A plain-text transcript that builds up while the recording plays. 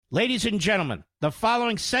Ladies and gentlemen, the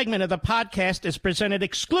following segment of the podcast is presented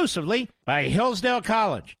exclusively by Hillsdale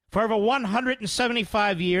College. For over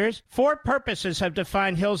 175 years, four purposes have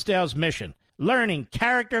defined Hillsdale's mission: learning,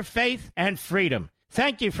 character, faith, and freedom.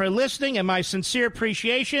 Thank you for listening, and my sincere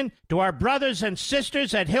appreciation to our brothers and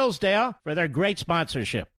sisters at Hillsdale for their great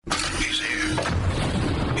sponsorship. He's here.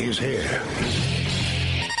 He's here.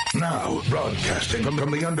 Now, broadcasting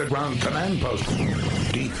from the underground command post,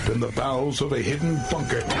 deep in the bowels of a hidden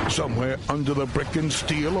bunker, somewhere under the brick and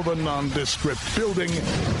steel of a nondescript building,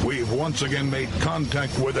 we've once again made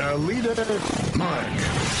contact with our leader, Mark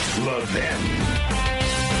Levin.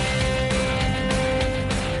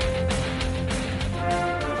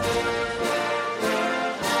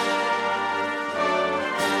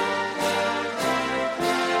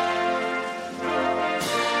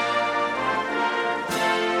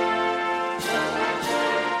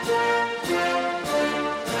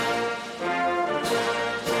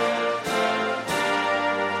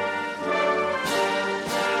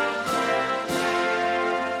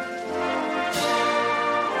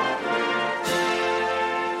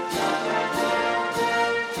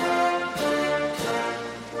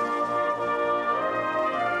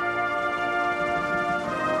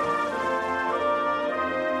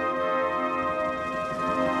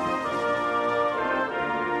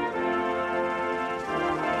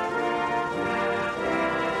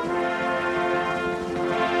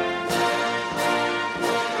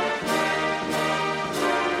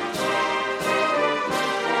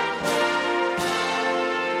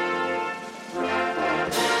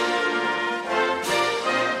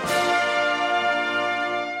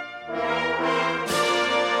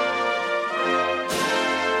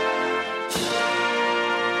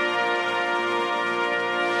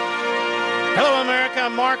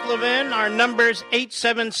 I'm Mark Levin. Our number's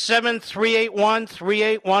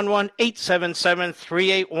 877-381-3811,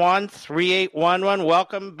 877-381-3811.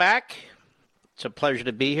 Welcome back. It's a pleasure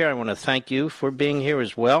to be here. I want to thank you for being here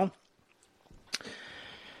as well.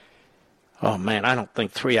 Oh, man, I don't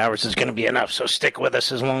think 3 hours is going to be enough, so stick with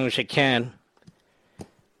us as long as you can.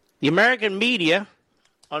 The American media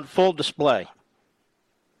on full display,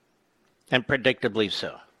 and predictably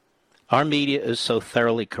so. Our media is so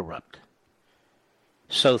thoroughly corrupt.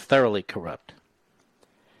 So thoroughly corrupt.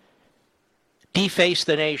 Deface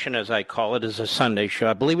the Nation, as I call it, is a Sunday show.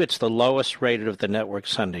 I believe it's the lowest rated of the network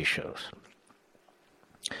Sunday shows.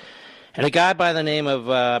 And a guy by the name of,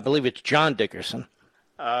 I believe it's John Dickerson,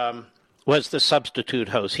 was the substitute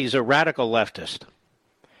host. He's a radical leftist.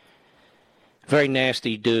 Very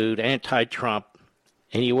nasty dude, anti-Trump,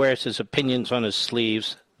 and he wears his opinions on his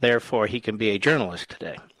sleeves. Therefore, he can be a journalist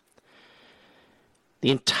today. The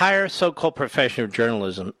entire so-called profession of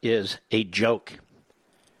journalism is a joke,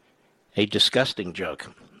 a disgusting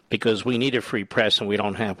joke, because we need a free press and we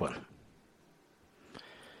don't have one.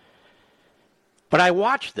 But I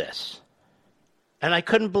watched this, and I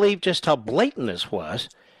couldn't believe just how blatant this was,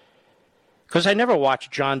 because I never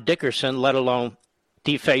watched John Dickerson, let alone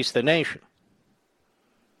Deface the Nation.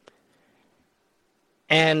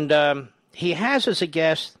 And he has as a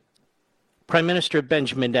guest Prime Minister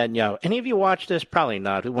Benjamin Netanyahu. Any of you watch this? Probably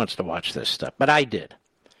not. Who wants to watch this stuff? But I did.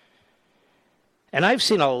 And I've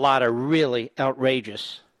seen a lot of really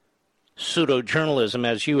outrageous pseudo-journalism,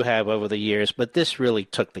 as you have over the years, but this really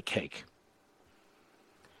took the cake.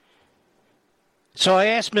 So I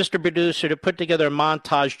asked Mr. Producer to put together a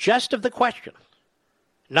montage just of the questions.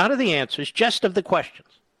 Not of the answers, just of the questions.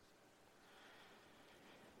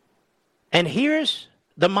 And here's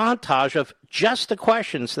the montage of just the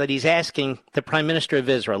questions that he's asking the Prime Minister of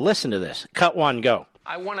Israel. Listen to this. Cut one, go.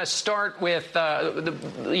 I want to start with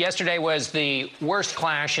yesterday was the worst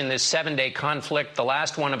clash in this 7-day conflict. The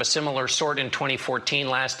last one of a similar sort in 2014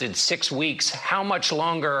 lasted 6 weeks. How much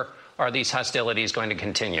longer are these hostilities going to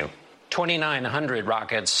continue? 2,900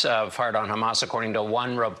 rockets fired on Hamas, according to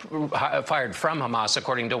fired from Hamas,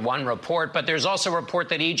 according to one report. But there's also a report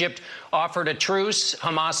that Egypt offered a truce.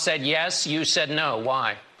 Hamas said yes. You said no.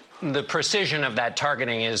 Why? The precision of that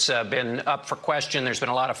targeting has been up for question. There's been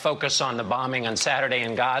a lot of focus on the bombing on Saturday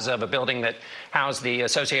in Gaza of a building that housed the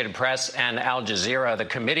Associated Press and Al Jazeera. The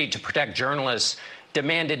Committee to Protect Journalists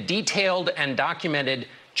demanded detailed and documented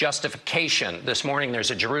justification. This morning,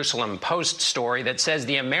 there's a Jerusalem Post story that says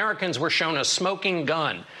the Americans were shown a smoking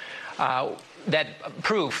gun, that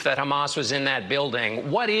proof that Hamas was in that building.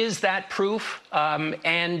 What is that proof?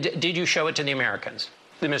 And did you show it to the Americans?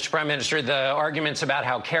 Mr. Prime Minister, the arguments about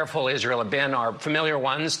how careful Israel have been are familiar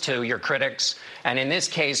ones to your critics. And in this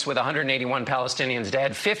case, with 181 Palestinians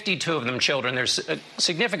dead, 52 of them children, there's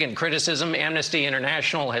significant criticism. Amnesty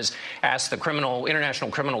International has asked the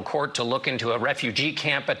International Criminal Court to look into a refugee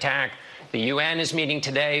camp attack. The UN is meeting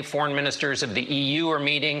today. Foreign ministers of the EU are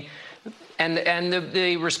meeting. And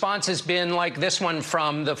the response has been like this one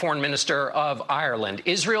from the foreign minister of Ireland.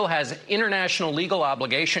 Israel has international legal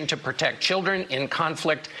obligation to protect children in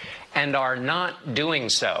conflict and are not doing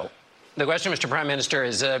so. The question, Mr. Prime Minister,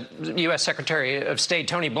 is U.S. Secretary of State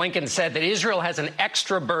Tony Blinken said that Israel has an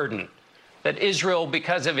extra burden, that Israel,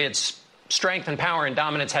 because of its strength and power and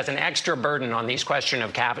dominance, has an extra burden on these question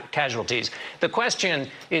of casualties. The question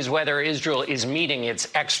is whether Israel is meeting its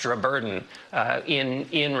extra burden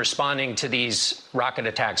in responding to these rocket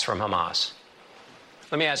attacks from Hamas.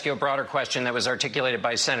 Let me ask you a broader question that was articulated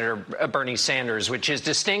by Senator Bernie Sanders, which is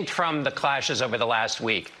distinct from the clashes over the last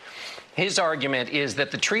week. His argument is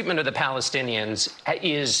that the treatment of the Palestinians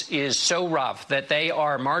is so rough that they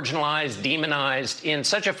are marginalized, demonized in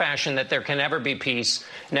such a fashion that there can never be peace,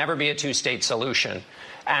 never be a two-state solution,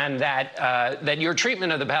 and that your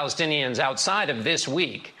treatment of the Palestinians outside of this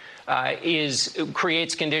week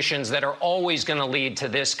creates conditions that are always going to lead to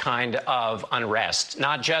this kind of unrest,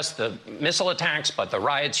 not just the missile attacks, but the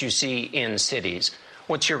riots you see in cities.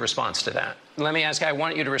 What's your response to that? Let me ask, I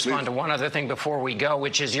want you to respond to one other thing before we go,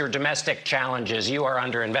 which is your domestic challenges. You are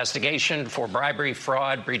under investigation for bribery,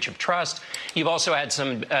 fraud, breach of trust. You've also had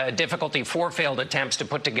some difficulty, 4 failed attempts to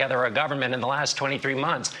put together a government in the last 23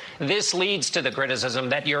 months. This leads to the criticism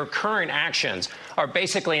that your current actions are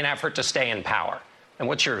basically an effort to stay in power. And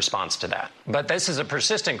what's your response to that? But this is a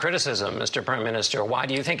persistent criticism, Mr. Prime Minister. Why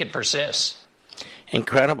do you think it persists?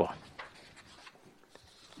 Incredible.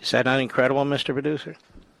 Is that not incredible, Mr. Producer?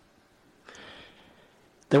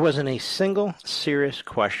 There wasn't a single serious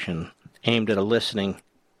question aimed at eliciting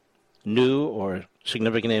new or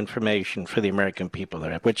significant information for the American people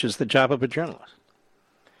there, which is the job of a journalist.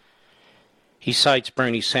 He cites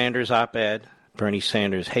Bernie Sanders' op-ed. Bernie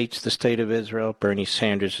Sanders hates the state of Israel. Bernie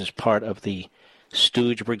Sanders is part of the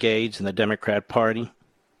stooge brigades in the Democrat Party.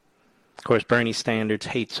 Of course, Bernie Sanders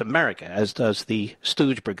hates America, as does the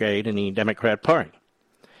stooge brigade in the Democrat Party.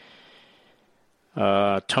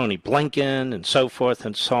 Tony Blinken and so forth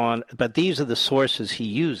and so on. But these are the sources he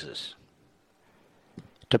uses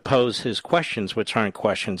to pose his questions, which aren't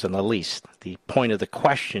questions in the least. The point of the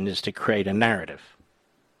question is to create a narrative.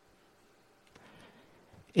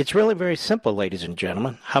 It's really very simple, ladies and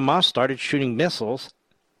gentlemen. Hamas started shooting missiles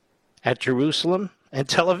at Jerusalem and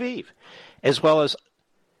Tel Aviv, as well as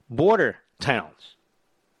border towns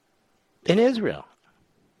in Israel.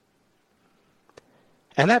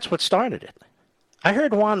 And that's what started it. I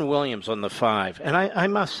heard Juan Williams on the 5, and I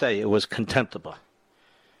must say it was contemptible,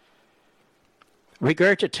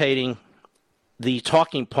 regurgitating the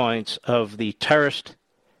talking points of the terrorist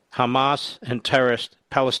Hamas and terrorist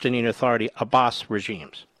Palestinian Authority Abbas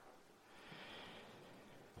regimes,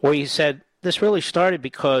 where he said this really started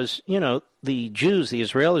because, the Jews, the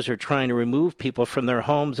Israelis, are trying to remove people from their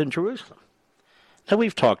homes in Jerusalem. Now,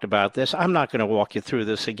 we've talked about this. I'm not going to walk you through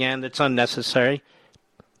this again. It's unnecessary.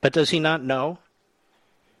 But does he not know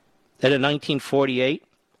that in 1948,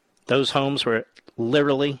 those homes were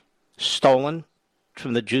literally stolen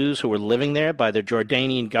from the Jews who were living there by the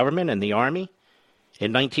Jordanian government and the army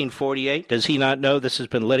in 1948? Does he not know this has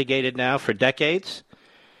been litigated now for decades?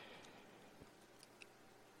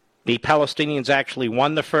 The Palestinians actually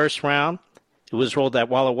won the first round. It was ruled that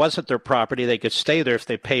while it wasn't their property, they could stay there if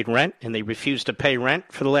they paid rent, and they refused to pay rent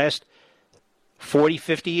for the last 40,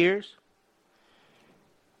 50 years.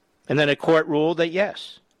 And then a court ruled that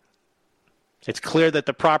yes, it's clear that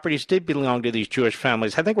the properties did belong to these Jewish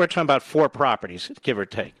families. I think we're talking about 4 properties, give or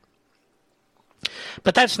take.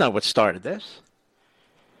 But that's not what started this.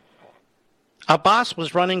 Abbas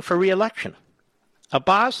was running for re-election.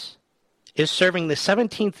 Abbas is serving the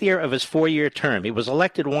 17th year of his 4-year term. He was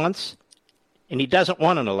elected once, and he doesn't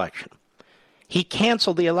want an election. He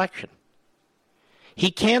canceled the election.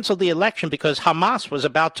 He canceled the election because Hamas was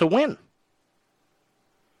about to win.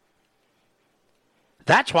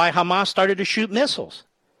 That's why Hamas started to shoot missiles,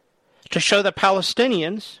 to show the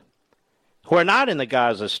Palestinians, who are not in the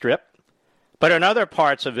Gaza Strip, but in other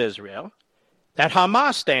parts of Israel, that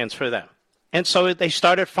Hamas stands for them. And so they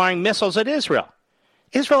started firing missiles at Israel.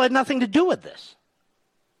 Israel had nothing to do with this.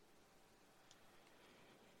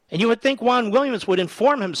 And you would think Juan Williams would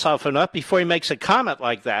inform himself enough before he makes a comment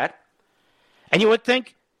like that. And you would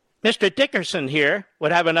think Mr. Dickerson here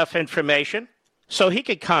would have enough information so he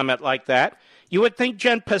could comment like that. You would think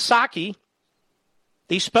Jen Psaki,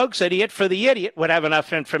 the spokes-idiot for the idiot, would have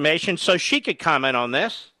enough information so she could comment on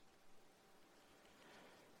this.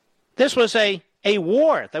 This was a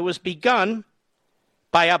war that was begun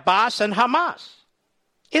by Abbas and Hamas.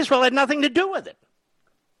 Israel had nothing to do with it.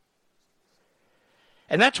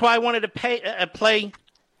 And that's why I wanted to play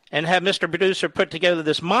and have Mr. Producer put together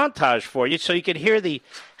this montage for you so you could hear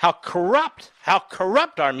how corrupt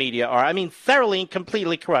our media are. I mean, thoroughly and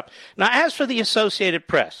completely corrupt. Now, as for the Associated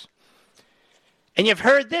Press, and you've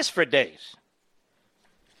heard this for days,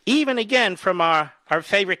 even again from our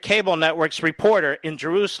favorite cable network's reporter in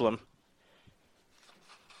Jerusalem,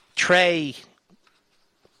 Trey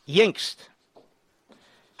Yingst.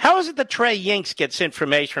 How is it that Trey Yingst gets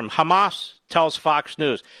information from Hamas, tells Fox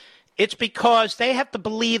News? It's because they have to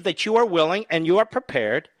believe that you are willing and you are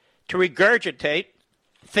prepared to regurgitate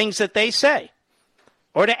things that they say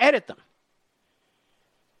or to edit them.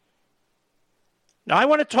 Now, I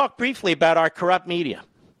want to talk briefly about our corrupt media.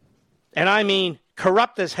 And I mean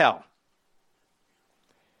corrupt as hell.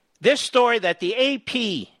 This story that the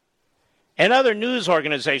AP and other news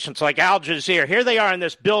organizations like Al Jazeera, here they are in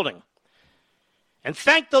this building. And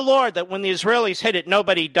thank the Lord that when the Israelis hit it,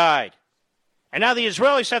 nobody died. And now the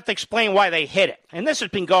Israelis have to explain why they hit it. And this has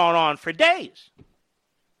been going on for days.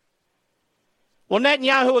 Well,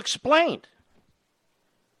 Netanyahu explained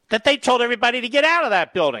that they told everybody to get out of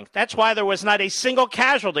that building. That's why there was not a single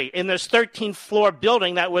casualty in this 13th floor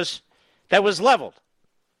building that was leveled.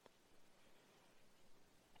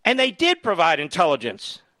 And they did provide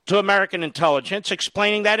intelligence to American intelligence,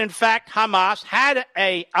 explaining that, in fact, Hamas had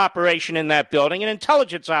an operation in that building, an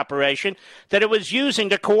intelligence operation that it was using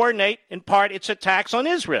to coordinate, in part, its attacks on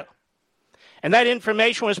Israel. And that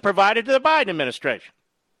information was provided to the Biden administration.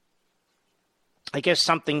 I guess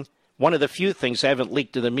one of the few things that haven't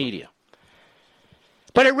leaked to the media.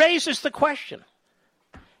 But it raises the question,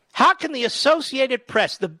 how can the Associated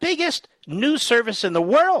Press, the biggest news service in the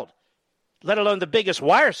world, let alone the biggest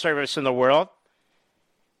wire service in the world,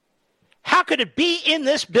 how could it be in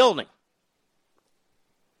this building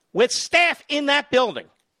with staff in that building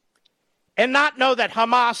and not know that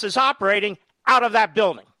Hamas is operating out of that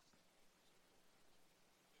building?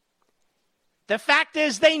 The fact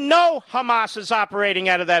is they know Hamas is operating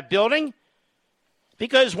out of that building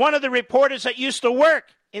because one of the reporters that used to work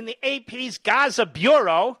in the AP's Gaza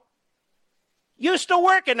Bureau used to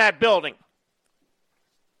work in that building.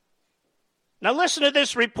 Now listen to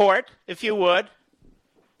this report, if you would,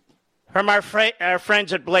 from our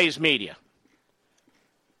friends at Blaze Media.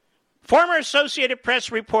 Former Associated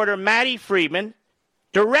Press reporter Maddie Friedman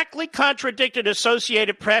directly contradicted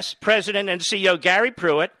Associated Press President and CEO Gary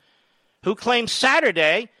Pruitt, who claimed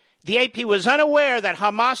Saturday the AP was unaware that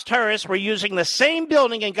Hamas terrorists were using the same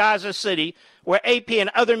building in Gaza City where AP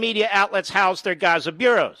and other media outlets housed their Gaza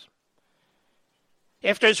bureaus.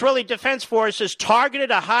 After Israeli Defense Forces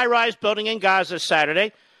targeted a high-rise building in Gaza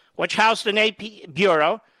Saturday, which housed an AP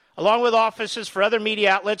bureau, along with offices for other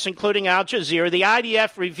media outlets, including Al Jazeera, the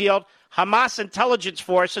IDF revealed Hamas intelligence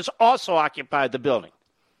forces also occupied the building.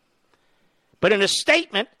 But in a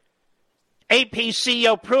statement, AP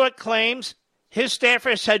CEO Pruitt claims his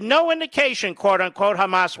staffers had no indication, quote-unquote,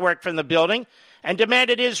 Hamas worked from the building and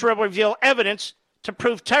demanded Israel reveal evidence to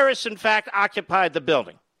prove terrorists, in fact, occupied the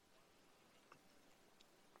building.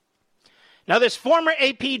 Now, this former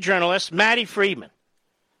AP journalist, Maddie Friedman,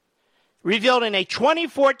 revealed in a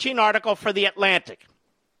 2014 article for The Atlantic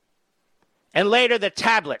and later the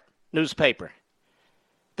Tablet newspaper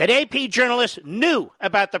that AP journalists knew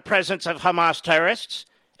about the presence of Hamas terrorists,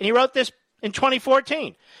 and he wrote this in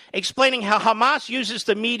 2014, explaining how Hamas uses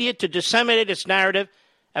the media to disseminate its narrative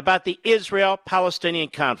about the Israel-Palestinian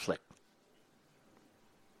conflict.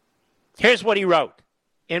 Here's what he wrote,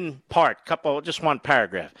 in part, just one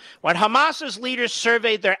paragraph. When Hamas's leaders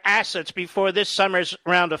surveyed their assets before this summer's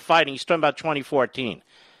round of fighting, he's talking about 2014,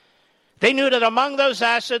 they knew that among those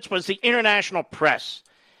assets was the international press.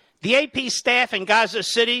 The AP staff in Gaza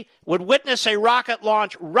City would witness a rocket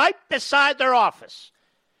launch right beside their office,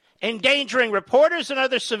 endangering reporters and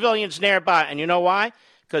other civilians nearby. And you know why?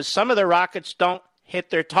 Because some of the rockets don't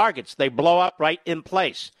hit their targets. They blow up right in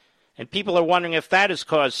place. And people are wondering if that has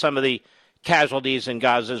caused some of the casualties in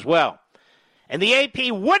Gaza as well. And the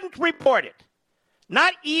AP wouldn't report it.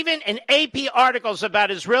 Not even in AP articles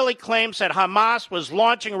about Israeli claims that Hamas was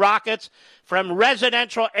launching rockets from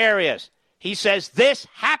residential areas. He says this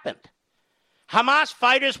happened. Hamas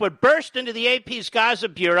fighters would burst into the AP's Gaza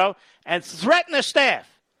bureau and threaten the staff.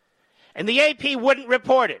 And the AP wouldn't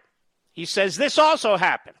report it. He says this also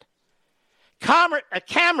happened.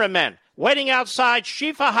 Cameramen waiting outside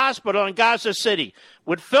Shifa Hospital in Gaza City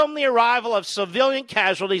would film the arrival of civilian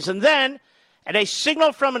casualties and then, and a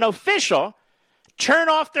signal from an official turn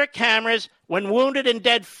off their cameras when wounded and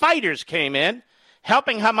dead fighters came in,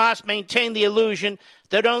 helping Hamas maintain the illusion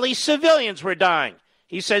that only civilians were dying.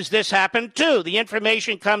 He says this happened too. The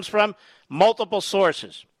information comes from multiple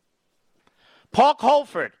sources. Paul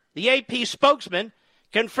Colford, the AP spokesman,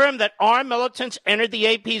 confirmed that armed militants entered the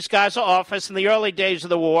AP's Gaza office in the early days of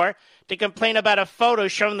the war to complain about a photo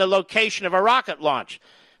showing the location of a rocket launch,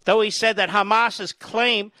 though he said that Hamas's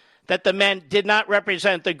claim that the men did not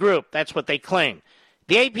represent the group. That's what they claim.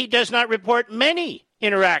 The AP does not report many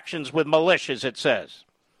interactions with militias, it says.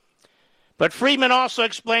 But Friedman also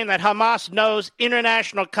explained that Hamas knows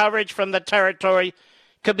international coverage from the territory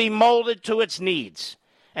could be molded to its needs,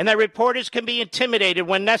 and that reporters can be intimidated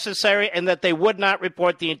when necessary, and that they would not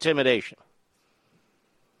report the intimidation.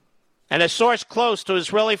 And a source close to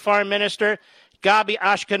Israeli Foreign Minister Gabi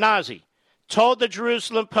Ashkenazi told the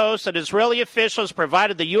Jerusalem Post that Israeli officials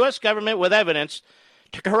provided the U.S. government with evidence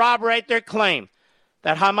to corroborate their claim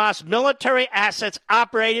that Hamas military assets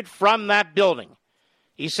operated from that building.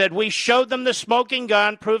 He said, "We showed them the smoking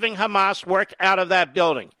gun, proving Hamas worked out of that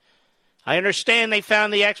building. I understand they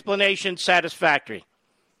found the explanation satisfactory."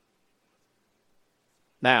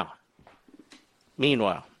 Now,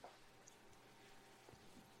 meanwhile,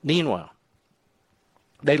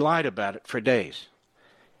 they lied about it for days.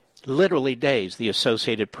 Literally days, the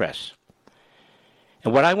Associated Press.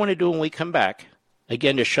 And what I want to do when we come back,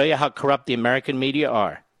 again, to show you how corrupt the American media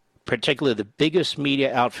are, particularly the biggest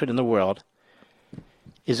media outfit in the world,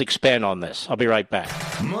 is expand on this. I'll be right back.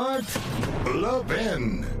 Mark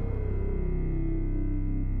Levin.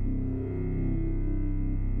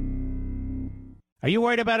 Are you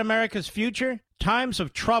worried about America's future? Times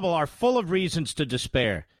of trouble are full of reasons to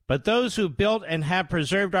despair. But those who built and have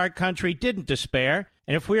preserved our country didn't despair.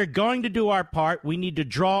 And if we are going to do our part, we need to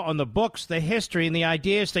draw on the books, the history, and the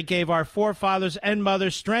ideas that gave our forefathers and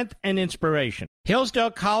mothers strength and inspiration.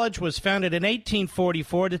 Hillsdale College was founded in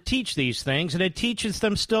 1844 to teach these things, and it teaches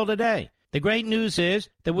them still today. The great news is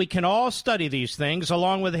that we can all study these things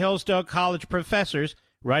along with Hillsdale College professors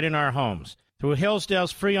right in our homes. Through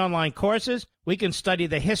Hillsdale's free online courses, we can study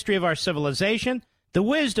the history of our civilization, the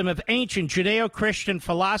wisdom of ancient Judeo-Christian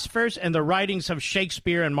philosophers, and the writings of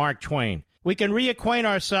Shakespeare and Mark Twain. We can reacquaint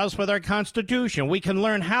ourselves with our Constitution. We can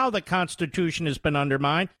learn how the Constitution has been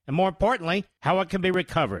undermined, and more importantly, how it can be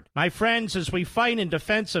recovered. My friends, as we fight in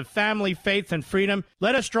defense of family, faith, and freedom,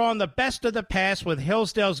 let us draw on the best of the past with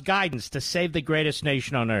Hillsdale's guidance to save the greatest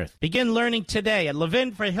nation on earth. Begin learning today at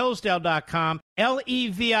levinforhillsdale.com,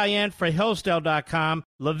 Levin for Hillsdale.com,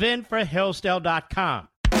 levinforhillsdale.com.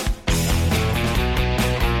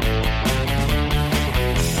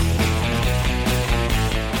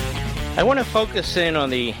 I want to focus in on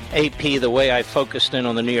the AP the way I focused in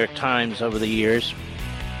on the New York Times over the years,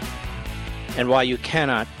 and why you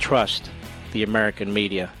cannot trust the American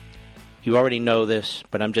media. You already know this,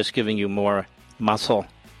 but I'm just giving you more muscle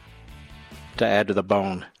to add to the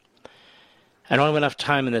bone. I don't have enough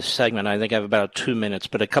time in this segment. I think I have about 2 minutes,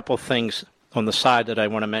 but a couple things on the side that I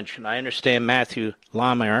want to mention. I understand Matthew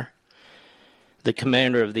Lamar, the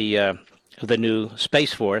commander of the new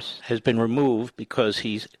Space Force, has been removed because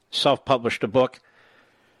he's self-published a book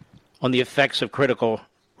on the effects of critical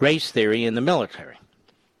race theory in the military.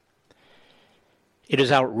 It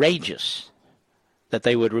is outrageous that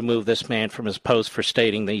they would remove this man from his post for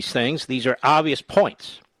stating these things. These are obvious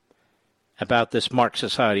points about this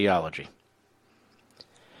Marxist ideology.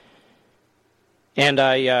 And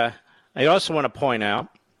I also want to point out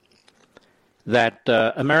that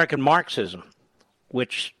American Marxism,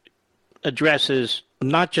 which addresses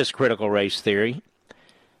not just critical race theory,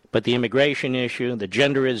 but the immigration issue, the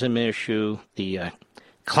genderism issue, the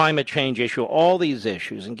climate change issue, all these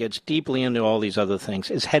issues, and gets deeply into all these other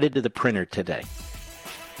things, is headed to the printer today.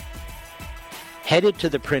 Headed to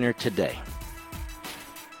the printer today.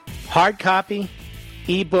 Hard copy,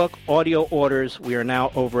 ebook, audio orders, we are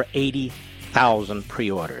now over 80,000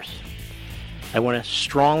 pre-orders. I want to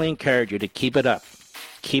strongly encourage you to keep it up.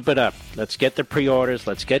 Keep it up. Let's get the pre-orders.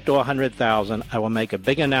 Let's get to 100,000. I will make a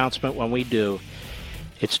big announcement when we do.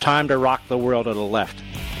 It's time to rock the world to the left.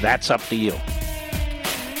 That's up to you.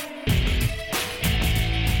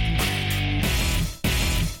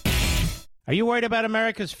 Are you worried about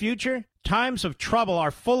America's future? Times of trouble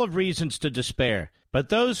are full of reasons to despair. But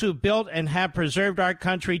those who built and have preserved our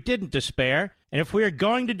country didn't despair. And if we are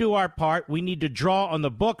going to do our part, we need to draw on the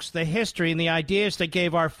books, the history, and the ideas that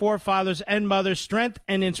gave our forefathers and mothers strength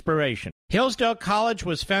and inspiration. Hillsdale College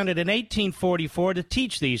was founded in 1844 to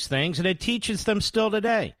teach these things, and it teaches them still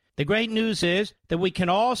today. The great news is that we can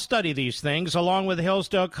all study these things along with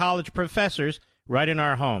Hillsdale College professors right in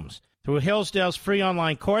our homes. Through Hillsdale's free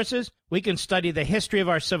online courses, we can study the history of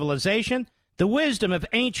our civilization, the wisdom of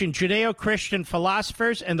ancient Judeo-Christian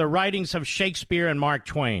philosophers, and the writings of Shakespeare and Mark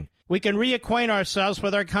Twain. We can reacquaint ourselves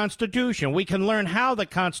with our Constitution. We can learn how the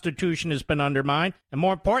Constitution has been undermined, and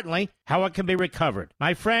more importantly, how it can be recovered.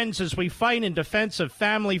 My friends, as we fight in defense of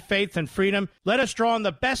family, faith, and freedom, let us draw on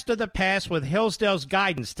the best of the past with Hillsdale's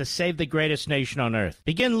guidance to save the greatest nation on earth.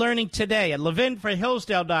 Begin learning today at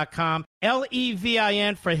levinforhillsdale.com,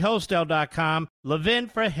 Levin for Hillsdale.com,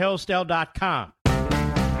 levinforhillsdale.com.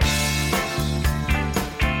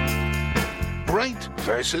 Right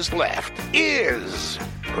versus left is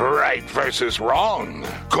right versus wrong.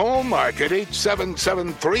 Call Mark at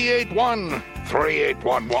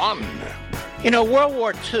 877-381-3811. You know, World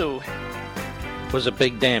War II was a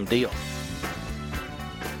big damn deal.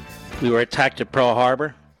 We were attacked at Pearl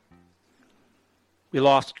Harbor. We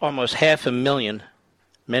lost almost 500,000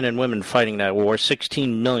 men and women fighting that war.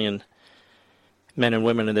 16 million men and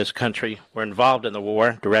women in this country were involved in the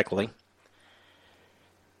war directly.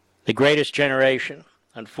 The greatest generation,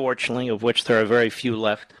 unfortunately, of which there are very few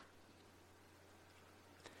left.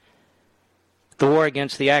 The war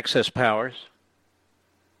against the Axis powers.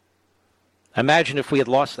 Imagine if we had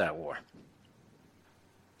lost that war.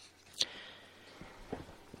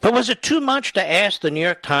 But was it too much to ask the New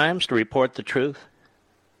York Times to report the truth?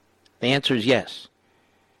 The answer is yes.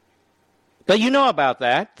 But you know about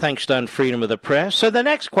that, thanks to freedom of the press. So the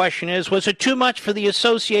next question is, was it too much for the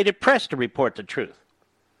Associated Press to report the truth?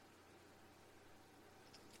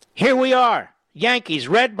 Here we are, Yankees,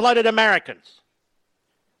 red-blooded Americans,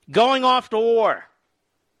 going off to war.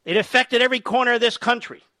 It affected every corner of this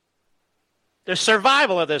country. The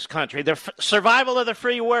survival of this country, the survival of the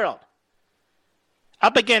free world.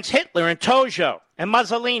 Up against Hitler and Tojo and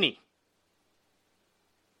Mussolini.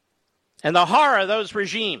 And the horror of those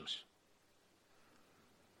regimes.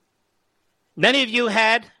 Many of you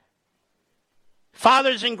had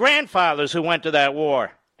fathers and grandfathers who went to that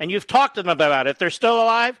war. And you've talked to them about it. If they're still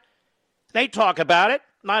alive, they talk about it,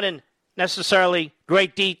 not in necessarily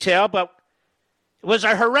great detail, but it was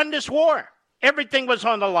a horrendous war. Everything was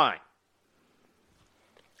on the line.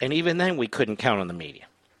 And even then, we couldn't count on the media.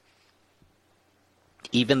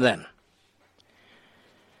 Even then.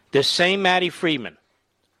 This same Matty Friedman,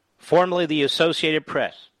 formerly the Associated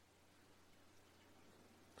Press,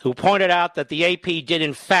 who pointed out that the AP did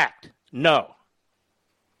in fact know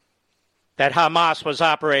that Hamas was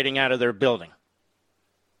operating out of their building.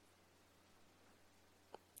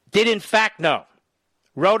 Did in fact know.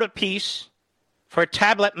 Wrote a piece for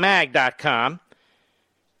tabletmag.com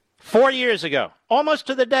 4 years ago, almost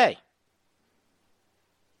to the day.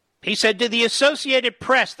 He said, did the Associated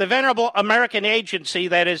Press, the venerable American agency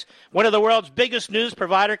that is one of the world's biggest news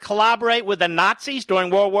providers, collaborate with the Nazis during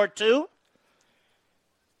World War II?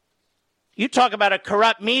 You talk about a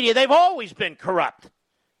corrupt media. They've always been corrupt.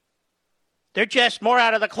 They're just more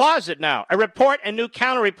out of the closet now. A report and new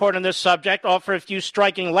counter-report on this subject offer a few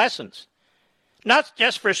striking lessons. Not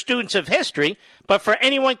just for students of history, but for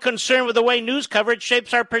anyone concerned with the way news coverage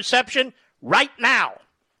shapes our perception right now.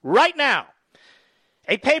 Right now.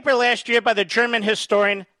 A paper last year by the German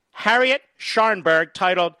historian Harriet Scharnberg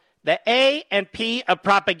titled The A and P of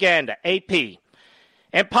Propaganda, AP,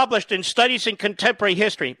 and published in Studies in Contemporary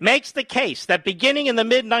History, makes the case that beginning in the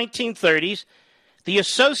mid-1930s, the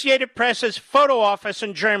Associated Press's photo office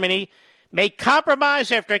in Germany made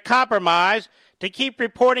compromise after compromise to keep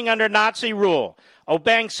reporting under Nazi rule,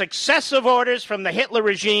 obeying successive orders from the Hitler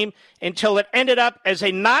regime until it ended up as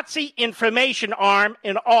a Nazi information arm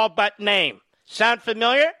in all but name. Sound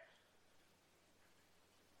familiar?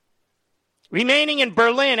 Remaining in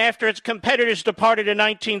Berlin after its competitors departed in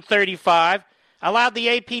 1935 allowed the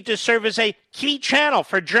AP to serve as a key channel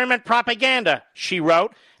for German propaganda, she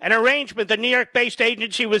wrote, an arrangement the New York-based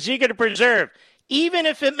agency was eager to preserve, even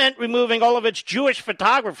if it meant removing all of its Jewish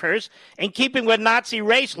photographers in keeping with Nazi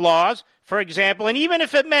race laws, for example, and even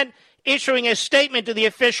if it meant issuing a statement to the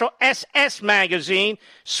official SS magazine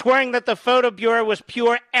swearing that the photo bureau was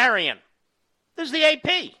pure Aryan. This is the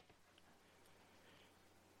AP.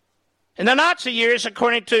 In the Nazi years,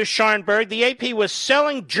 according to Scharnberg, the AP was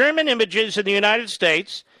selling German images in the United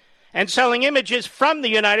States and selling images from the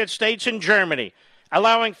United States in Germany,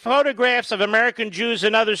 allowing photographs of American Jews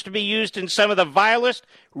and others to be used in some of the vilest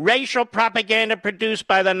racial propaganda produced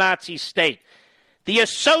by the Nazi state. The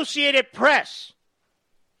Associated Press.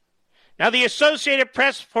 Now, the Associated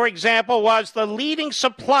Press, for example, was the leading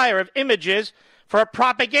supplier of images for a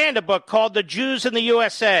propaganda book called The Jews in the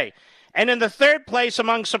USA, and in the third place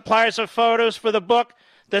among suppliers of photos for the book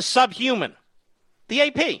The Subhuman. The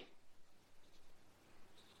AP.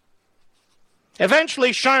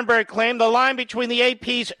 Eventually, Scharnberg claimed the line between the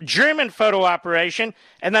AP's German photo operation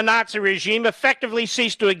and the Nazi regime effectively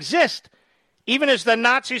ceased to exist, even as the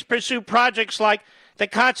Nazis pursued projects like the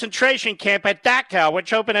concentration camp at Dachau,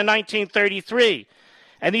 which opened in 1933,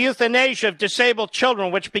 and the euthanasia of disabled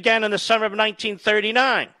children, which began in the summer of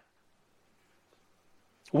 1939.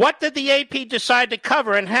 What did the AP decide to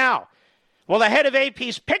cover and how? Well, the head of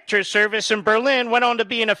AP's picture service in Berlin went on to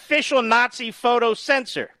be an official Nazi photo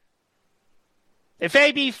censor. If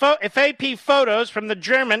AP photos from the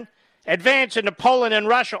German advance into Poland and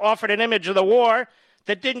Russia offered an image of the war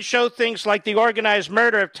that didn't show things like the organized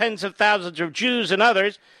murder of tens of thousands of Jews and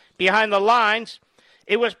others behind the lines,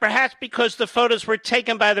 it was perhaps because the photos were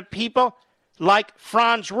taken by the people like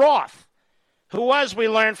Franz Roth, who was, we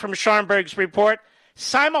learned from Scharnberg's report,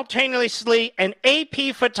 simultaneously an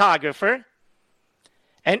AP photographer,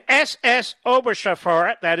 an SS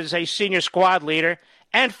Oberscharführer, that is a senior squad leader,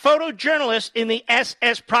 and photojournalist in the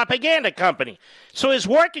SS propaganda company. So he's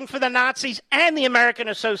working for the Nazis and the American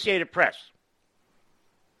Associated Press.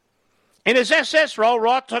 In his SS role,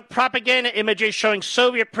 Roth took propaganda images showing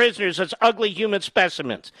Soviet prisoners as ugly human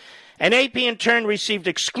specimens. And AP in turn received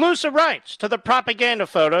exclusive rights to the propaganda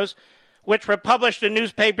photos, which were published in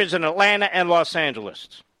newspapers in Atlanta and Los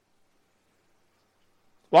Angeles.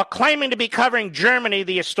 While claiming to be covering Germany,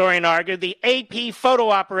 the historian argued, the AP photo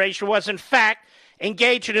operation was in fact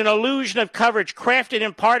engaged in an illusion of coverage crafted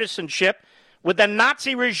in partisanship with the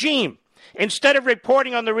Nazi regime. Instead of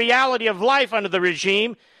reporting on the reality of life under the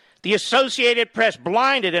regime, the Associated Press,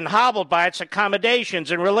 blinded and hobbled by its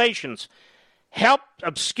accommodations and relations, helped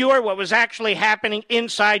obscure what was actually happening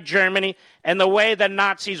inside Germany and the way the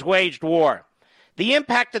Nazis waged war. The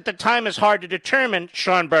impact at the time is hard to determine,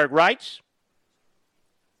 Scharnberg writes.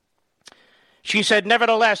 She said,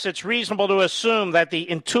 nevertheless, it's reasonable to assume that the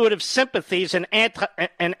intuitive sympathies and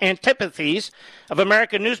antipathies of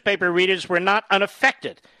American newspaper readers were not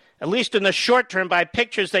unaffected, at least in the short term, by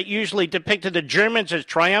pictures that usually depicted the Germans as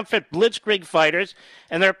triumphant blitzkrieg fighters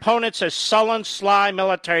and their opponents as sullen, sly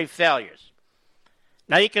military failures.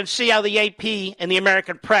 Now you can see how the AP and the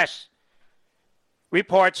American press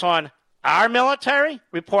reports on our military,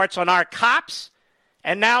 reports on our cops,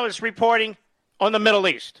 and now is reporting on the Middle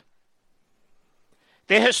East.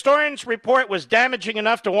 The historian's report was damaging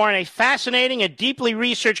enough to warrant a fascinating and deeply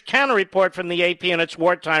researched counter-report from the AP on its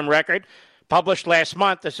wartime record, published last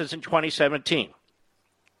month. This is in 2017.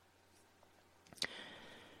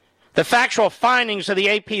 The factual findings of the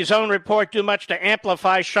AP's own report do much to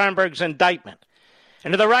amplify Scharnberg's indictment,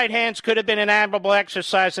 and to the right hands could have been an admirable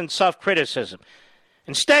exercise in self-criticism.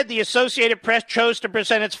 Instead, the Associated Press chose to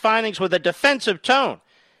present its findings with a defensive tone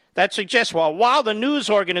that suggests, well, while the news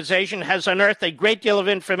organization has unearthed a great deal of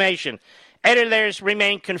information, editors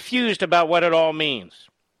remain confused about what it all means.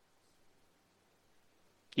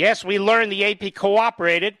 Yes, we learned the AP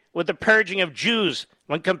cooperated with the purging of Jews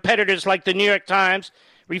when competitors like the New York Times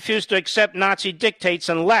refused to accept Nazi dictates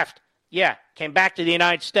and left. Yeah, came back to the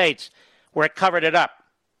United States, where it covered it up.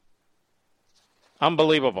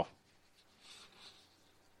 Unbelievable.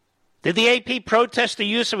 Did the AP protest the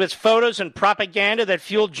use of its photos and propaganda that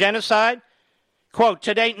fueled genocide? Quote,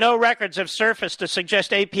 to date, no records have surfaced to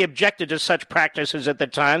suggest AP objected to such practices at the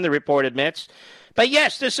time, the report admits. But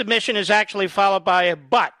yes, this admission is actually followed by a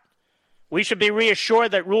but. We should be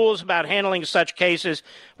reassured that rules about handling such cases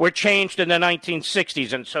were changed in the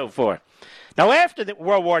 1960s and so forth. Now, after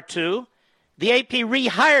World War II, the AP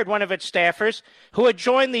rehired one of its staffers who had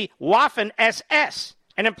joined the Waffen-SS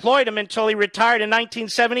and employed him until he retired in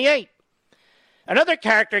 1978. Another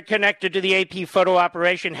character connected to the AP photo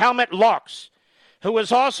operation, Helmut Lochs, who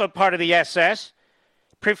was also part of the SS,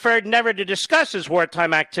 preferred never to discuss his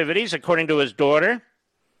wartime activities, according to his daughter.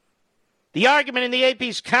 The argument in the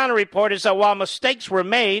AP's counter-report is that while mistakes were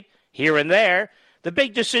made here and there, the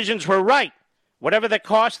big decisions were right. Whatever the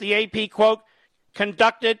cost, the AP, quote,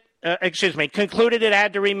 concluded it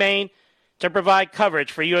had to remain to provide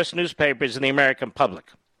coverage for U.S. newspapers and the American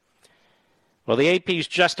public. Well, the AP's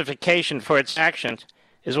justification for its actions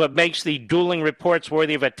is what makes the dueling reports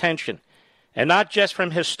worthy of attention, and not just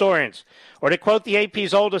from historians. Or to quote the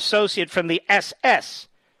AP's old associate from the SS,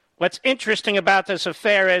 what's interesting about this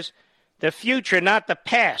affair is the future, not the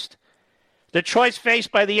past. The choice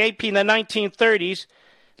faced by the AP in the 1930s,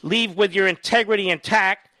 leave with your integrity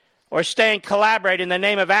intact or stay and collaborate in the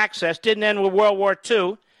name of access, didn't end with World War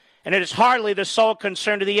II, and it is hardly the sole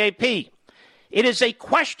concern to the AP. It is a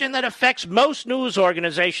question that affects most news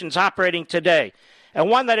organizations operating today, and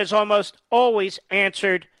one that is almost always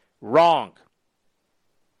answered wrong.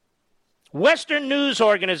 Western news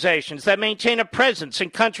organizations that maintain a presence in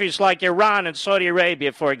countries like Iran and Saudi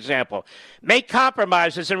Arabia, for example, make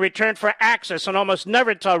compromises in return for access and almost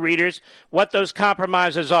never tell readers what those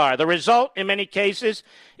compromises are. The result, in many cases,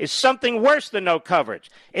 is something worse than no coverage.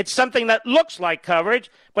 It's something that looks like coverage,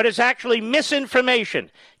 but is actually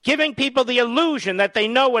misinformation, giving people the illusion that they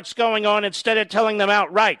know what's going on instead of telling them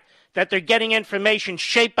outright that they're getting information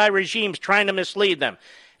shaped by regimes trying to mislead them.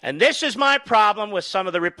 And this is my problem with some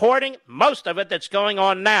of the reporting, most of it that's going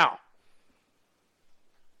on now.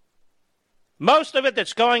 Most of it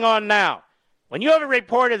that's going on now. When you have a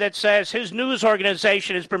reporter that says his news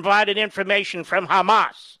organization has provided information from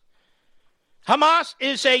Hamas, Hamas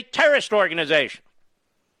is a terrorist organization.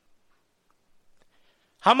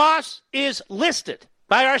 Hamas is listed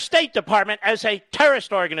by our State Department as a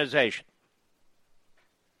terrorist organization.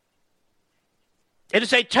 It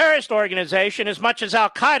is a terrorist organization as much as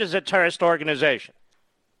Al-Qaeda is a terrorist organization.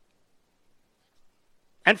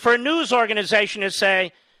 And for a news organization to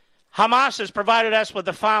say, Hamas has provided us with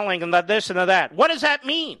the following and the this and the that, what does that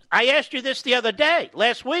mean? I asked you this the other day,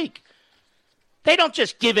 last week. They don't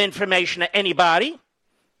just give information to anybody.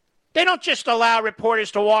 They don't just allow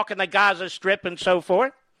reporters to walk in the Gaza Strip and so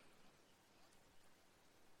forth.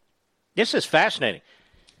 This is fascinating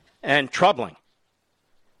and troubling.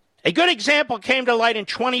 A good example came to light in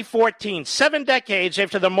 2014, 7 decades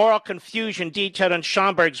after the moral confusion detailed in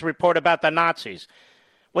Schomburg's report about the Nazis,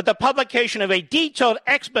 with the publication of a detailed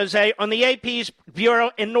expose on the AP's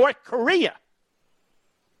bureau in North Korea.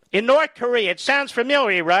 In North Korea, it sounds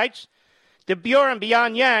familiar, he writes. The bureau in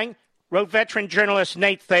Pyongyang, wrote veteran journalist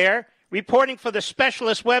Nate Thayer, reporting for the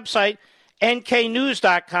specialist website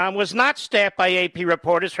nknews.com, was not staffed by AP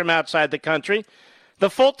reporters from outside the country. The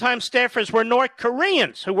full-time staffers were North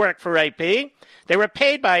Koreans who worked for AP. They were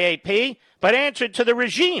paid by AP, but answered to the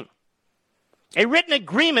regime. A written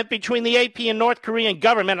agreement between the AP and North Korean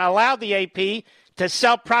government allowed the AP to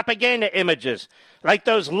sell propaganda images, like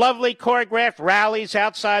those lovely choreographed rallies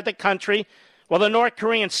outside the country, while the North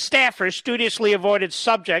Korean staffers studiously avoided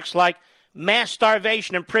subjects like mass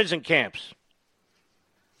starvation in prison camps.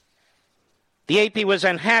 The AP was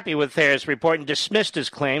unhappy with Thayer's report and dismissed his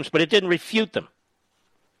claims, but it didn't refute them.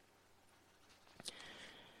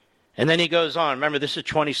 And then he goes on. Remember, this is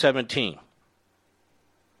 2017.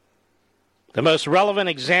 The most relevant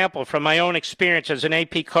example from my own experience as an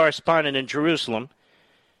AP correspondent in Jerusalem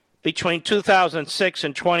between 2006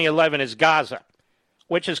 and 2011 is Gaza,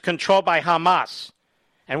 which is controlled by Hamas,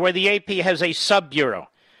 and where the AP has a sub-bureau.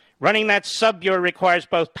 Running that sub-bureau requires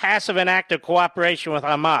both passive and active cooperation with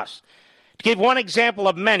Hamas. To give one example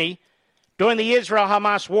of many, during the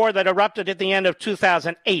Israel-Hamas war that erupted at the end of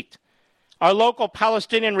 2008, our local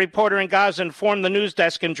Palestinian reporter in Gaza informed the news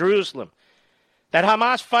desk in Jerusalem that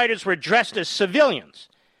Hamas fighters were dressed as civilians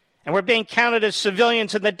and were being counted as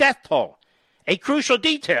civilians in the death toll, a crucial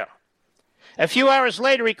detail. A few hours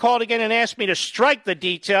later, he called again and asked me to strike the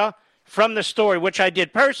detail from the story, which I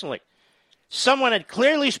did personally. Someone had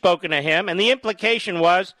clearly spoken to him, and the implication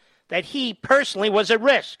was that he personally was at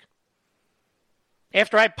risk.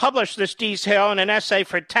 After I published this detail in an essay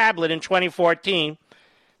for Tablet in 2014,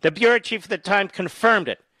 the bureau chief at the time confirmed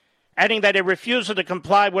it, adding that a refusal to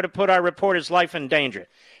comply would have put our reporter's life in danger.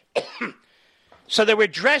 So they were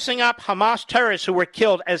dressing up Hamas terrorists who were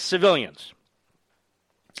killed as civilians.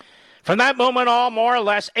 From that moment on, more or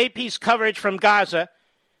less, AP's coverage from Gaza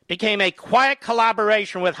became a quiet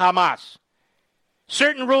collaboration with Hamas.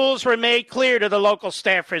 Certain rules were made clear to the local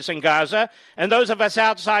staffers in Gaza, and those of us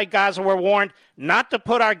outside Gaza were warned not to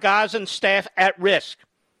put our Gazan staff at risk.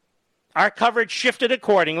 Our coverage shifted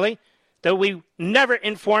accordingly, though we never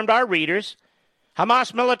informed our readers.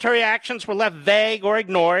 Hamas military actions were left vague or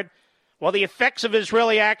ignored, while the effects of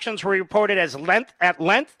Israeli actions were reported at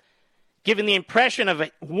length, giving the impression of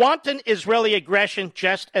a wanton Israeli aggression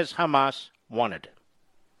just as Hamas wanted.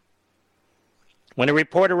 When a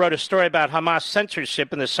reporter wrote a story about Hamas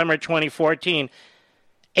censorship in the summer of 2014,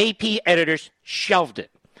 AP editors shelved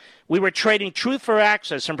it. We were trading truth for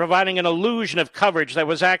access and providing an illusion of coverage that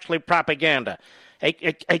was actually propaganda,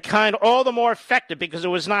 a kind all the more effective because it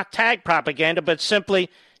was not tagged propaganda, but simply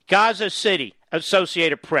Gaza City,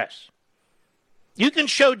 Associated Press. You can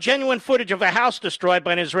show genuine footage of a house destroyed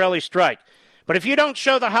by an Israeli strike, but if you don't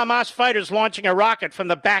show the Hamas fighters launching a rocket from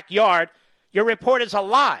the backyard, your report is a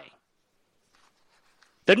lie.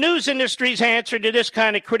 The news industry's answer to this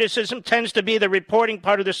kind of criticism tends to be the reporting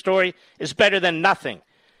part of the story is better than nothing.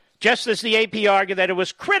 Just as the AP argued that it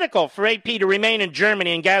was critical for AP to remain in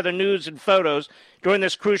Germany and gather news and photos during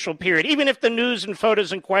this crucial period, even if the news and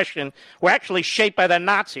photos in question were actually shaped by the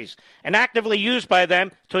Nazis and actively used by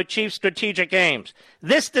them to achieve strategic aims.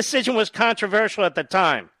 This decision was controversial at the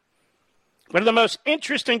time. One of the most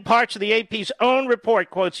interesting parts of the AP's own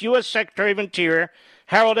report quotes U.S. Secretary of Interior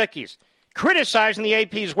Harold Ickes, criticizing the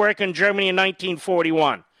AP's work in Germany in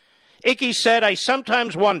 1941. Ickes said, "I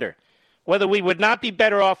sometimes wonder whether we would not be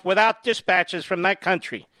better off without dispatches from that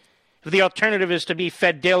country if the alternative is to be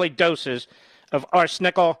fed daily doses of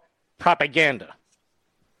arsenical propaganda."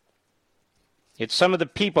 It's some of the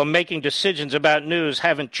people making decisions about news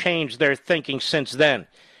haven't changed their thinking since then,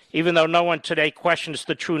 even though no one today questions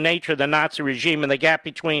the true nature of the Nazi regime and the gap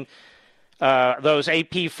between those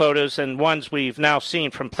AP photos and ones we've now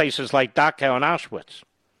seen from places like Dachau and Auschwitz.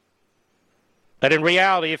 But in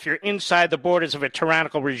reality, if you're inside the borders of a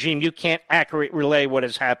tyrannical regime, you can't accurately relay what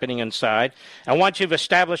is happening inside. And once you've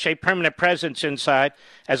established a permanent presence inside,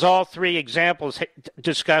 as all three examples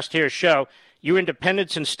discussed here show, your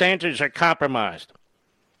independence and standards are compromised.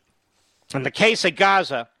 In the case of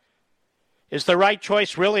Gaza, is the right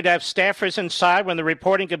choice really to have staffers inside when the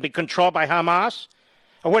reporting can be controlled by Hamas?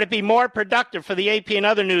 Or would it be more productive for the AP and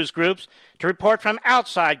other news groups to report from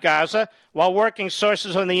outside Gaza while working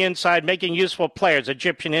sources on the inside, making useful players,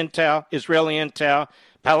 Egyptian intel, Israeli intel,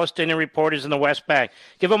 Palestinian reporters in the West Bank?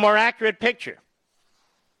 Give a more accurate picture.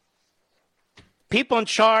 People in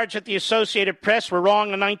charge at the Associated Press were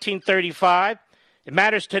wrong in 1935. It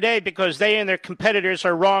matters today because they and their competitors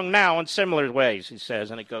are wrong now in similar ways, he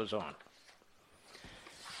says, and it goes on.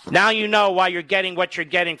 Now you know why you're getting what you're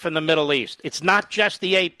getting from the Middle East. It's not just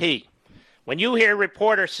the AP. When you hear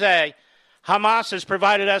reporters say, Hamas has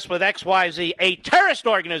provided us with XYZ, a terrorist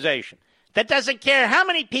organization that doesn't care how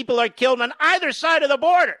many people are killed on either side of the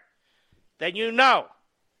border, then you know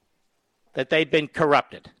that they've been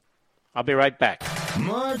corrupted. I'll be right back.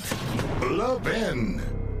 Mark Levin.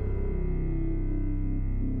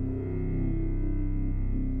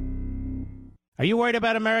 Are you worried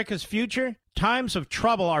about America's future? Times of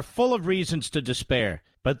trouble are full of reasons to despair.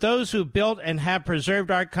 But those who built and have preserved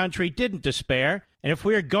our country didn't despair. And if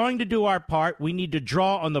we are going to do our part, we need to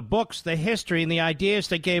draw on the books, the history, and the ideas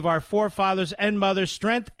that gave our forefathers and mothers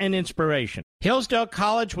strength and inspiration. Hillsdale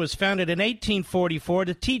College was founded in 1844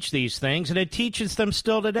 to teach these things, and it teaches them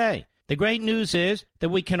still today. The great news is that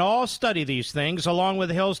we can all study these things along with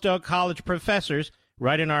Hillsdale College professors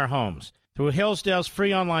right in our homes. Through Hillsdale's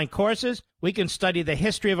free online courses, we can study the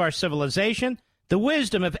history of our civilization, the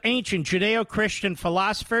wisdom of ancient Judeo-Christian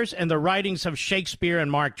philosophers, and the writings of Shakespeare and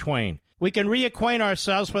Mark Twain. We can reacquaint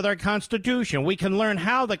ourselves with our Constitution. We can learn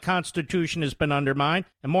how the Constitution has been undermined,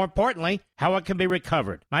 and more importantly, how it can be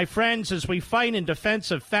recovered. My friends, as we fight in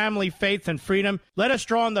defense of family, faith, and freedom, let us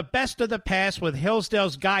draw on the best of the past with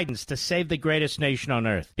Hillsdale's guidance to save the greatest nation on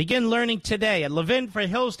earth. Begin learning today at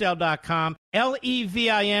levinforhillsdale.com,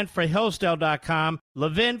 Levin for Hillsdale.com,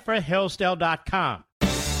 levinforhillsdale.com.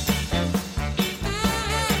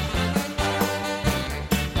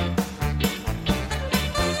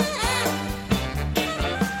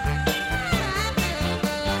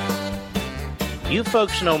 You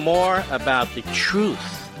folks know more about the truth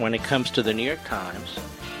when it comes to the New York Times,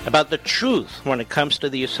 about the truth when it comes to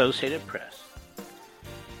the Associated Press,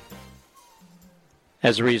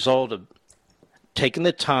 as a result of taking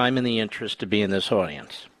the time and the interest to be in this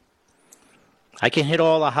audience. I can hit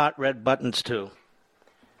all the hot red buttons too,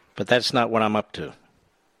 but that's not what I'm up to.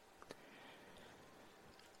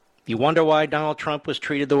 You wonder why Donald Trump was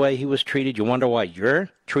treated the way he was treated? You wonder why you're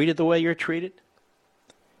treated the way you're treated?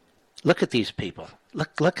 Look at these people.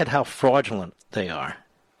 Look at how fraudulent they are.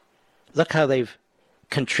 Look how they've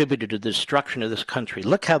contributed to the destruction of this country.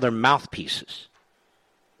 Look how they're mouthpieces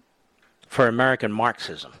for American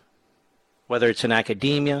Marxism, whether it's in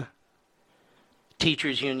academia,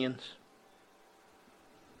 teachers' unions,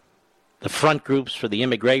 the front groups for the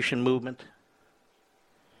immigration movement.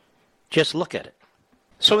 Just look at it.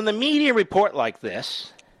 So when the media report like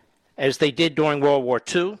this, as they did during World War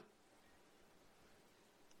II,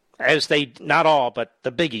 as they, not all, but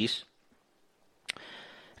the biggies,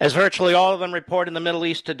 as virtually all of them report in the Middle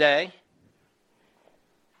East today,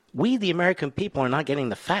 we, the American people, are not getting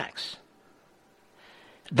the facts.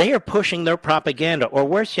 They are pushing their propaganda, or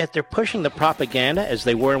worse yet, they're pushing the propaganda, as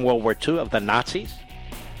they were in World War II, of the Nazis.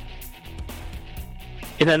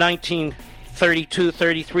 In the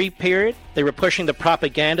 1932-33 period, they were pushing the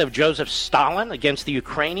propaganda of Joseph Stalin against the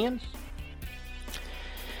Ukrainians.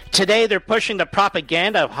 Today, they're pushing the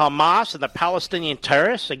propaganda of Hamas and the Palestinian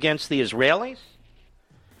terrorists against the Israelis,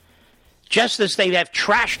 just as they have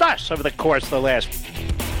trashed us over the course of the last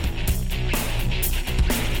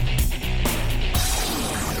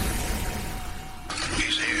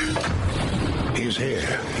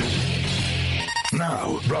here.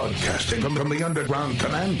 Now, broadcasting from the underground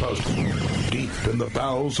command post, deep in the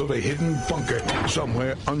bowels of a hidden bunker,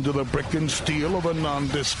 somewhere under the brick and steel of a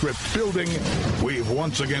nondescript building, we've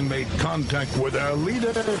once again made contact with our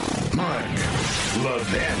leader, Mark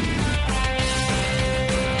Levin.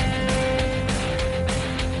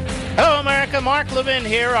 Hello, America. Mark Levin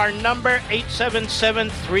here. Our number,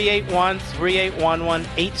 877-381-3811,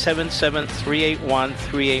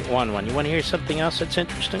 877-381-3811. You want to hear something else that's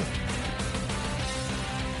interesting?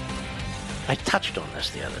 I touched on this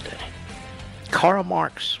the other day. Karl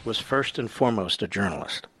Marx was first and foremost a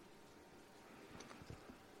journalist.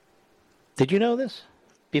 Did you know this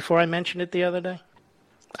before I mentioned it the other day?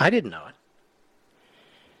 I didn't know it.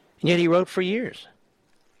 And yet he wrote for years.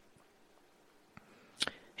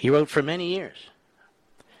 He wrote for many years.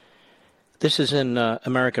 This is in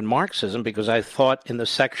American Marxism because I thought in the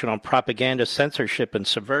section on propaganda, censorship, and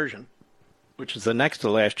subversion, which is the next to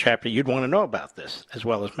the last chapter, you'd want to know about this, as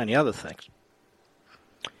well as many other things.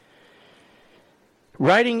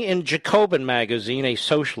 Writing in Jacobin magazine, a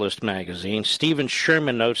socialist magazine, Stephen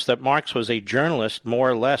Sherman notes that Marx was a journalist more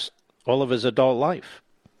or less all of his adult life.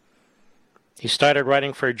 He started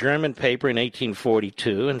writing for a German paper in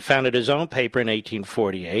 1842 and founded his own paper in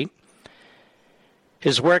 1848.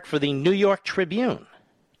 His work for the New York Tribune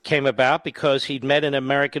came about because he'd met an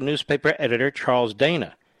American newspaper editor, Charles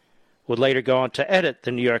Dana, who would later go on to edit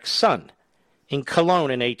the New York Sun in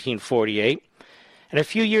Cologne in 1848. And a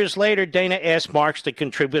few years later, Dana asked Marx to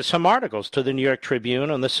contribute some articles to the New York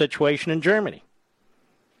Tribune on the situation in Germany.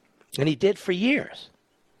 And he did for years.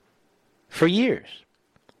 For years.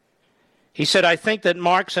 He said, I think that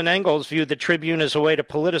Marx and Engels viewed the Tribune as a way to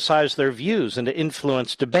politicize their views and to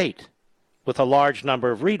influence debate with a large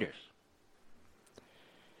number of readers.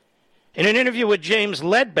 In an interview with James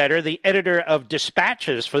Ledbetter, the editor of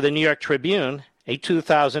Dispatches for the New York Tribune, a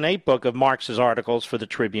 2008 book of Marx's articles for the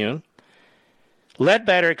Tribune,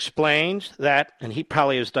 Ledbetter explains that, and he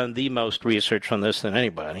probably has done the most research on this than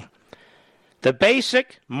anybody, the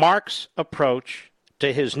basic Marx approach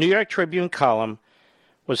to his New York Tribune column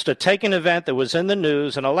was to take an event that was in the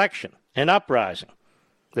news, an election, an uprising,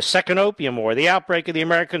 the Second Opium War, the outbreak of the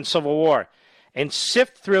American Civil War, and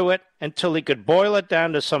sift through it until he could boil it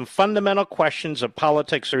down to some fundamental questions of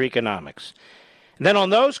politics or economics. And then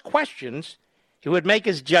on those questions, he would make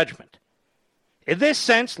his judgment. In this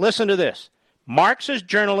sense, listen to this. Marx's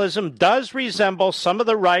journalism does resemble some of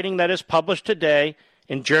the writing that is published today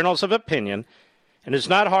in journals of opinion, and it's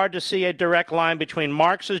not hard to see a direct line between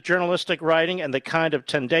Marx's journalistic writing and the kind of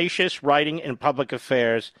tendacious writing in public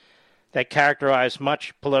affairs that characterized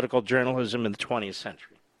much political journalism in the 20th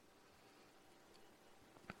century.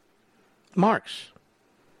 Marx.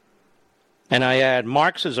 And I add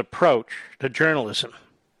Marx's approach to journalism,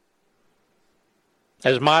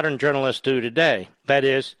 as modern journalists do today. That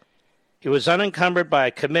is, he was unencumbered by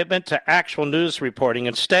a commitment to actual news reporting.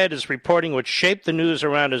 Instead, his reporting would shape the news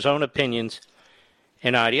around his own opinions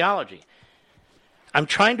and ideology. I'm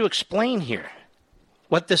trying to explain here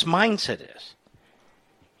what this mindset is.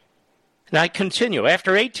 And I continue. After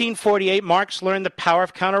 1848, Marx learned the power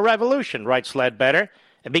of counter-revolution, writes Ledbetter,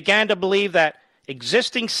 and began to believe that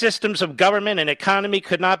existing systems of government and economy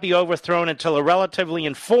could not be overthrown until a relatively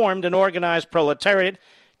informed and organized proletariat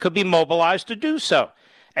could be mobilized to do so.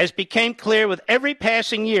 As became clear with every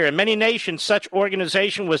passing year, in many nations, such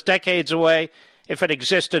organization was decades away, if it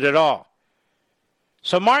existed at all.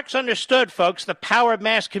 So Marx understood, folks, the power of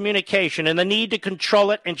mass communication and the need to control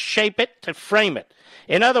it and shape it to frame it.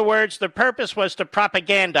 In other words, the purpose was to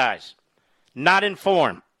propagandize, not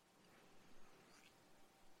inform.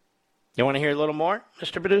 You want to hear a little more,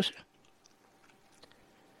 Mr. Producer?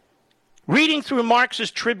 Reading through Marx's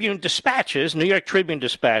Tribune dispatches, New York Tribune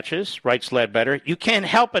dispatches, writes Ledbetter, you can't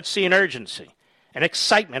help but see an urgency, an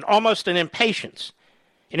excitement, almost an impatience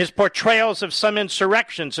in his portrayals of some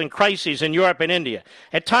insurrections and crises in Europe and India.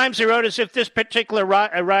 At times he wrote as if this particular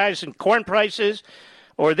rise in corn prices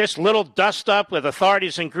or this little dust-up with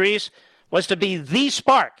authorities in Greece was to be the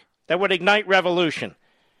spark that would ignite revolution.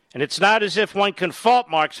 And it's not as if one can fault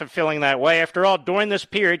Marx for feeling that way. After all, during this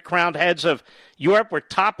period, crowned heads of Europe were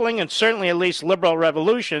toppling, and certainly at least liberal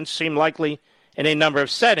revolutions seemed likely in a number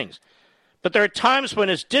of settings. But there are times when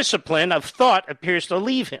his discipline of thought appears to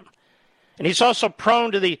leave him. And he's also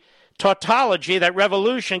prone to the tautology that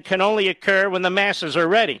revolution can only occur when the masses are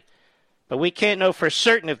ready. But we can't know for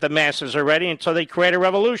certain if the masses are ready until they create a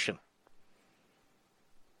revolution.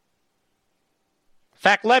 In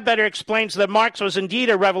fact, Ledbetter explains that Marx was indeed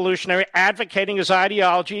a revolutionary advocating his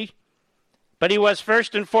ideology, but he was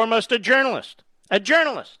first and foremost a journalist. A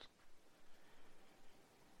journalist.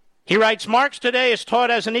 He writes, Marx today is taught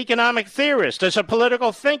as an economic theorist, as a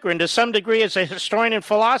political thinker, and to some degree as a historian and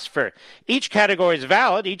philosopher. Each category is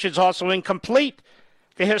valid. Each is also incomplete.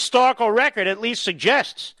 The historical record at least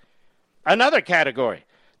suggests another category,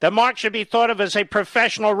 that Marx should be thought of as a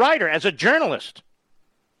professional writer, as a journalist.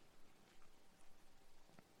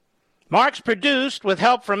 Marx produced, with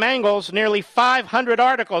help from Engels, nearly 500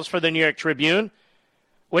 articles for the New York Tribune,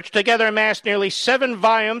 which together amassed nearly 7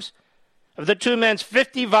 volumes of the two men's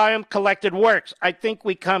 50-volume collected works. I think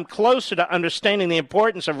we come closer to understanding the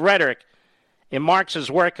importance of rhetoric in Marx's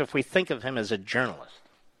work if we think of him as a journalist.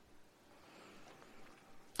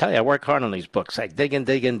 I tell you, I work hard on these books. I dig and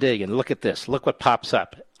dig and dig, and look at this. Look what pops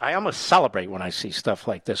up. I almost celebrate when I see stuff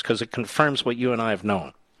like this because it confirms what you and I have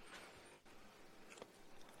known.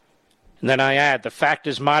 And then I add, the fact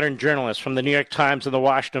is modern journalists from the New York Times and the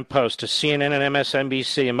Washington Post to CNN and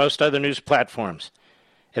MSNBC and most other news platforms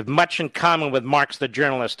have much in common with Marx the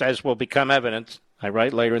journalist, as will become evident, I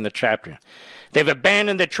write later in the chapter. They've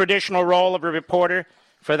abandoned the traditional role of a reporter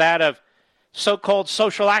for that of so-called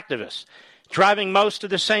social activists, driving most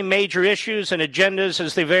of the same major issues and agendas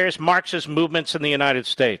as the various Marxist movements in the United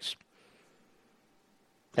States.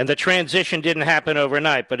 And the transition didn't happen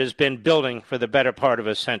overnight, but has been building for the better part of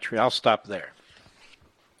a century. I'll stop there.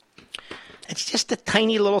 It's just a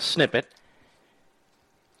tiny little snippet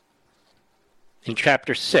in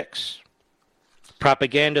Chapter 6,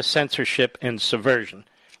 Propaganda, Censorship, and Subversion.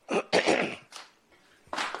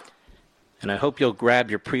 And I hope you'll grab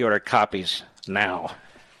your pre-order copies now.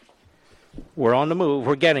 We're on the move.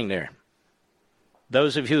 We're getting there.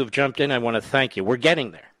 Those of you who have jumped in, I want to thank you. We're getting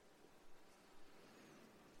there.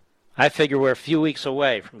 I figure we're a few weeks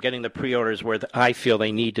away from getting the pre-orders where I feel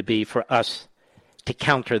they need to be for us to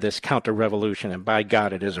counter this counter-revolution, and by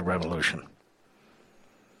God, it is a revolution.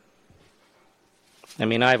 I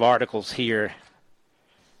mean, I have articles here.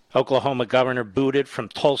 Oklahoma governor booted from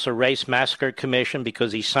Tulsa Race Massacre Commission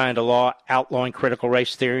because he signed a law outlawing critical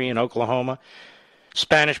race theory in Oklahoma.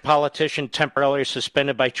 Spanish politician temporarily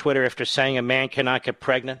suspended by Twitter after saying a man cannot get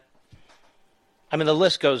pregnant. I mean, the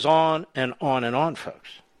list goes on and on and on, folks.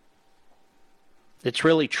 It's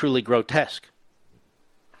really, truly grotesque.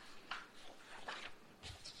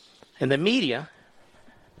 And the media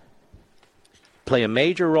play a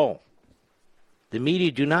major role. The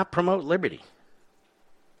media do not promote liberty.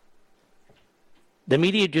 The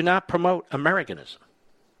media do not promote Americanism.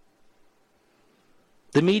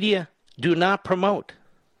 The media do not promote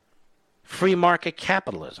free market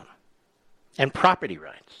capitalism and property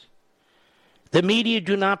rights. The media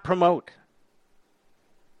do not promote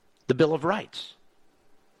the Bill of Rights.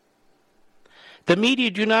 The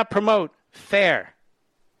media do not promote fair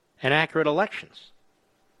and accurate elections.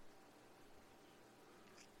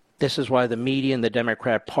 This is why the media and the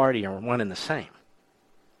Democrat Party are one and the same.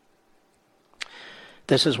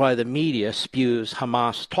 This is why the media spews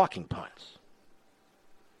Hamas talking points.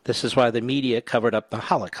 This is why the media covered up the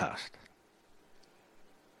Holocaust.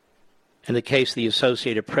 In the case of the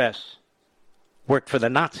Associated Press, worked for the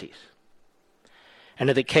Nazis.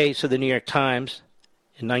 And in the case of the New York Times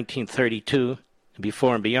in 1932 and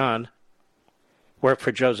before and beyond, worked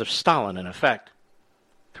for Joseph Stalin, in effect,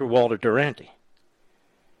 through Walter Duranty.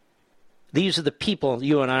 These are the people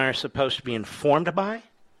you and I are supposed to be informed by.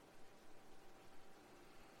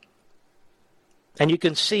 And you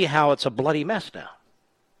can see how it's a bloody mess now.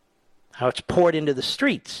 How it's poured into the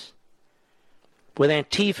streets with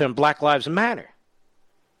Antifa and Black Lives Matter.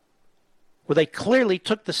 Where they clearly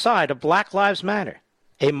took the side of Black Lives Matter,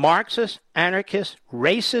 a Marxist, anarchist,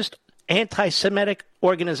 racist, anti-Semitic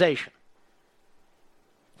organization.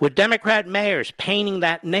 With Democrat mayors painting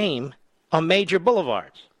that name on major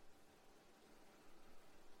boulevards.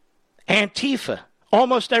 Antifa,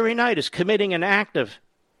 almost every night, is committing an act of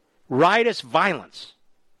riotous violence.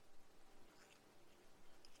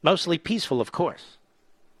 Mostly peaceful, of course.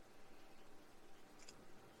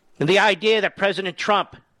 And the idea that President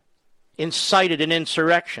Trump incited an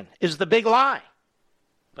insurrection is the big lie.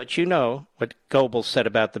 But you know what Goebbels said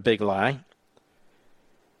about the big lie.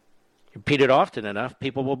 Repeat it often enough,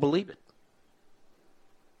 people will believe it.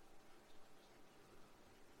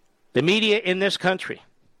 The media in this country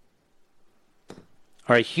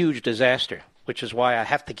are a huge disaster, which is why I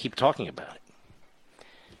have to keep talking about it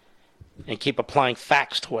and keep applying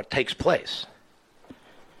facts to what takes place.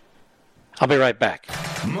 I'll be right back.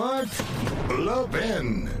 Mark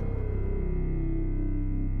Levin.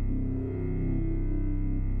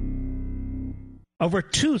 Over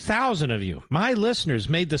 2,000 of you, my listeners,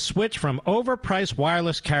 made the switch from overpriced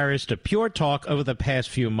wireless carriers to Pure Talk over the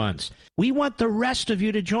past few months. We want the rest of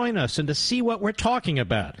you to join us and to see what we're talking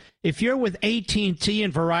about. If you're with AT&T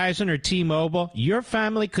and Verizon or T-Mobile, your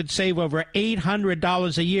family could save over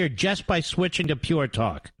 $800 a year just by switching to Pure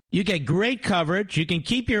Talk. You get great coverage, you can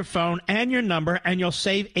keep your phone and your number, and you'll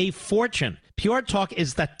save a fortune. Pure Talk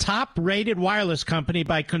is the top-rated wireless company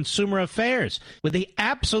by Consumer Affairs with the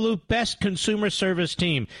absolute best consumer service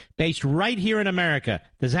team based right here in America.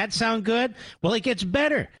 Does that sound good? Well, it gets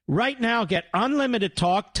better. Right now, get unlimited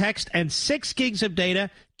talk, text, and 6 gigs of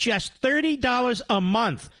data, just $30 a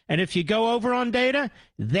month. And if you go over on data,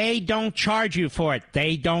 they don't charge you for it.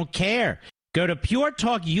 They don't care. Go to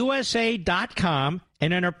puretalkusa.com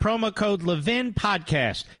and enter promo code Levin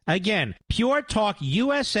Podcast. Again,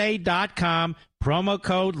 puretalkusa.com, promo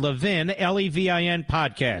code Levin, Levin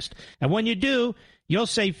Podcast. And when you do, you'll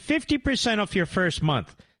save 50% off your first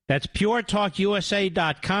month. That's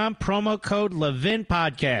puretalkusa.com, promo code Levin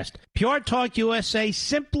Podcast. Pure Talk USA,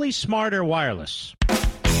 simply smarter wireless.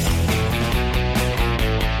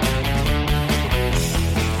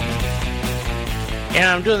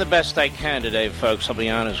 Yeah, I'm doing the best I can today, folks. I'll be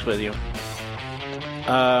honest with you.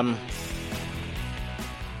 How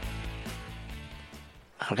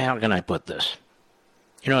can I put this?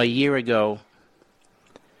 You know, a year ago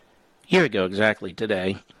exactly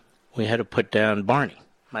today, we had to put down Barney,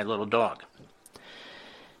 my little dog.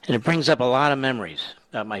 And it brings up a lot of memories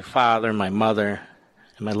about my father, my mother,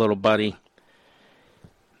 and my little buddy,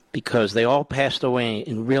 because they all passed away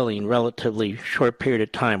in relatively short period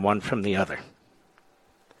of time, one from the other.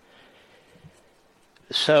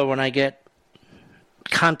 So when I get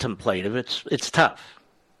contemplative, it's tough.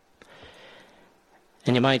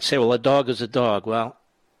 And you might say, well, a dog is a dog. Well,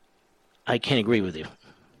 I can't agree with you.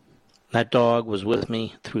 That dog was with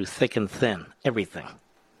me through thick and thin, everything.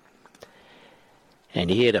 And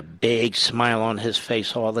he had a big smile on his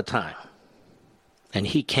face all the time. And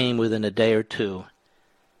he came within a day or two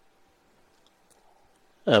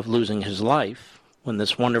of losing his life when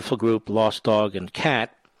this wonderful group, Lost Dog and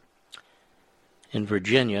Cat, in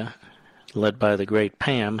Virginia, led by the great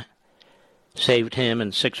Pam, saved him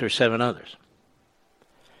and 6 or 7 others.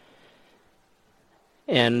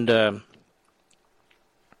 And our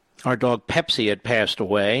dog Pepsi had passed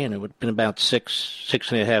away, and it had been about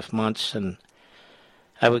 6.5 months, and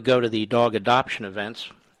I would go to the dog adoption events.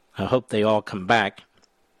 I hope they all come back,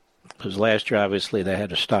 because last year, obviously, they had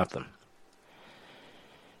to stop them.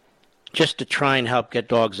 Just to try and help get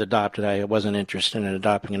dogs adopted. I wasn't interested in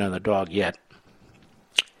adopting another dog yet.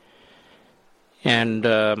 And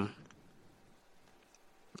I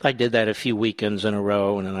did that a few weekends in a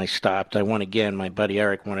row, and then I stopped. I went again. My buddy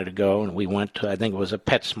Eric wanted to go, and we went to, I think it was a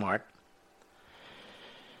PetSmart.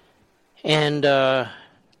 And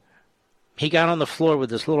he got on the floor with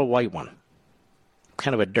this little white one,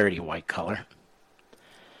 kind of a dirty white color.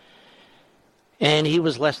 And he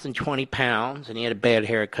was less than 20 pounds, and he had a bad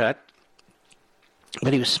haircut,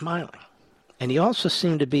 but he was smiling. And he also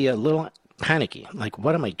seemed to be a little panicky, like,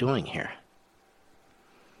 what am I doing here?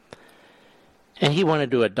 And he wanted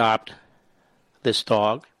to adopt this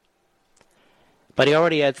dog, but he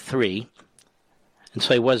already had 3, and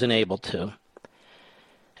so he wasn't able to.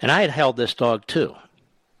 And I had held this dog too.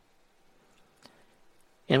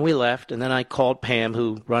 And we left, and then I called Pam,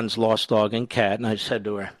 who runs Lost Dog and Cat, and I said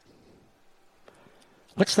to her,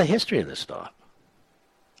 what's the history of this dog?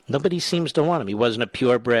 Nobody seems to want him. He wasn't a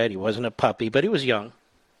purebred, he wasn't a puppy, but he was young.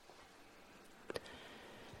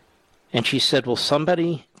 And she said, well,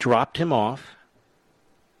 somebody dropped him off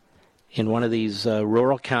in one of these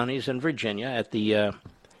rural counties in Virginia at the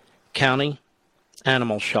county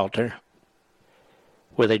animal shelter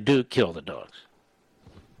where they do kill the dogs.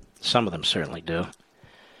 Some of them certainly do.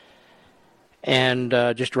 And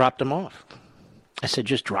just dropped them off. I said,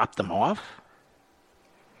 just drop them off?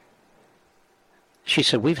 She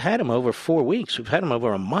said, we've had him over 4 weeks. We've had him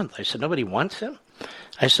over a month. I said, nobody wants him?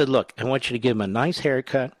 I said, look, I want you to give him a nice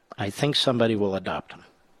haircut. I think somebody will adopt him.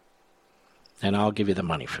 And I'll give you the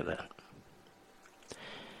money for that.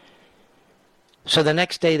 So the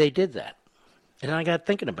next day they did that. And I got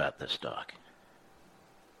thinking about this dog.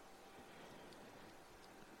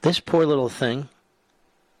 This poor little thing,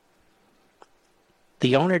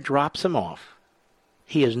 the owner drops him off.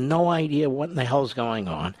 He has no idea what in the hell's going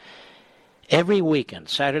on. Every weekend,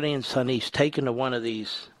 Saturday and Sunday, he's taken to one of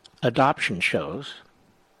these adoption shows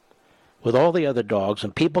with all the other dogs,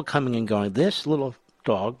 and people coming and going, this little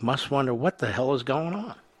dog must wonder what the hell is going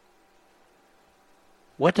on.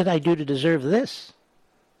 What did I do to deserve this?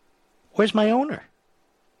 Where's my owner?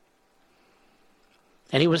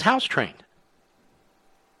 And he was house trained.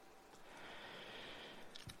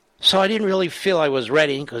 So I didn't really feel I was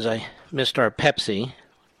ready because I missed our Pepsi,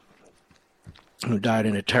 who died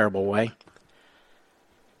in a terrible way.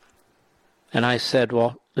 And I said,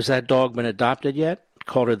 well, has that dog been adopted yet?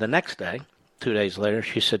 Called her the next day. 2 days later,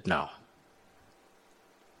 she said no.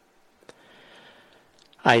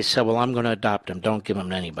 I said, well, I'm going to adopt him. Don't give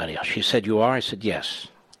him to anybody else. She said, you are? I said, yes.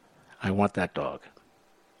 I want that dog.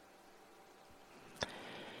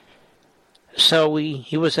 So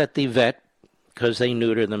he was at the vet because they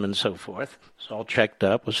neutered them and so forth. It's all checked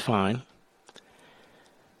up, was fine.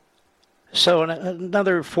 So in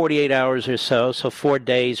another 48 hours or so 4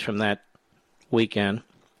 days from that weekend,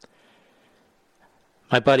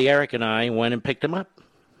 my buddy Eric and I went and picked him up.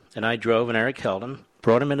 And I drove and Eric held him,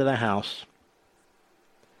 brought him into the house.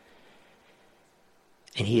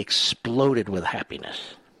 And he exploded with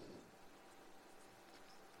happiness.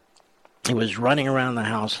 He was running around the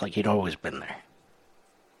house like he'd always been there.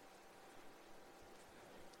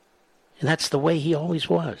 And that's the way he always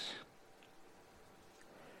was.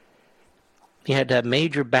 He had to have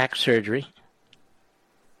major back surgery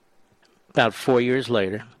about 4 years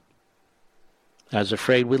later. I was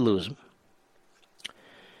afraid we'd lose him.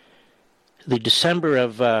 The December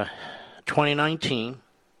of 2019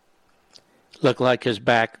 looked like his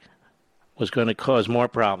back was going to cause more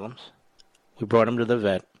problems. We brought him to the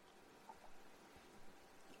vet.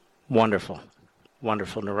 Wonderful,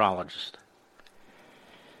 wonderful neurologist.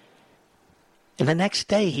 And the next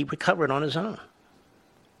day, he recovered on his own.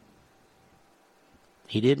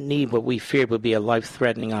 He didn't need what we feared would be a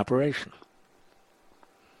life-threatening operation.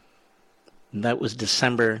 And that was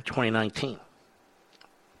December 2019.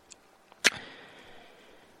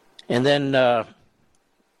 And then a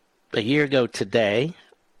year ago today,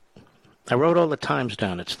 I wrote all the times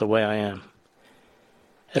down. It's the way I am.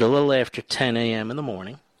 At a little after 10 a.m. in the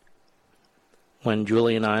morning, when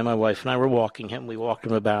Julie and I, my wife and I, were walking him, we walked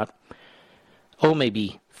him about,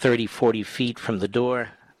 maybe 30, 40 feet from the door,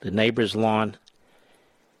 the neighbor's lawn.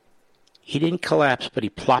 He didn't collapse, but he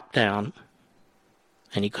plopped down,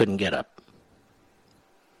 and he couldn't get up.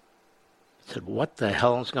 I said, what the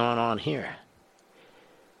hell is going on here?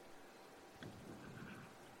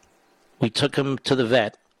 We took him to the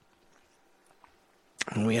vet,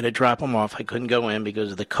 and we had to drop him off. I couldn't go in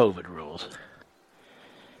because of the COVID rules.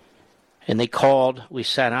 And they called. We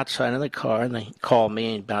sat outside in the car, and they called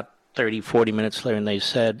me about 30, 40 minutes later, and they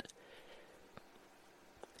said,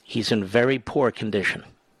 he's in very poor condition.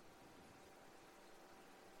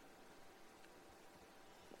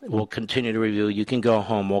 We'll continue to review. You can go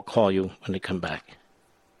home. We'll call you when they come back.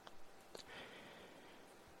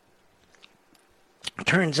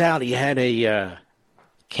 Turns out he had a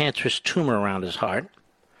cancerous tumor around his heart.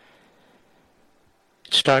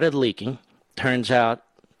 It started leaking. Turns out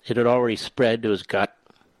it had already spread to his gut.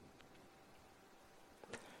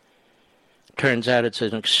 Turns out it's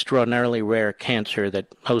an extraordinarily rare cancer that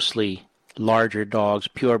mostly larger dogs,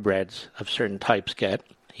 purebreds of certain types get.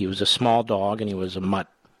 He was a small dog and he was a mutt.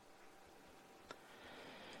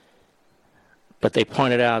 But they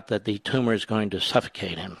pointed out that the tumor is going to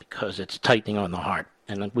suffocate him because it's tightening on the heart.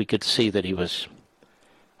 And we could see that he was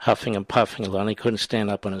huffing and puffing a little, and he couldn't stand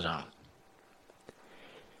up on his own.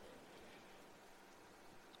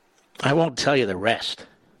 I won't tell you the rest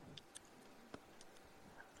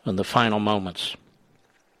in the final moments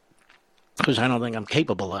because I don't think I'm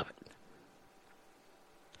capable of it.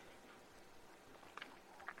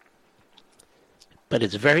 But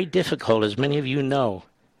it's very difficult, as many of you know,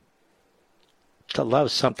 to love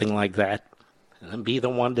something like that and then be the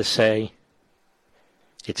one to say,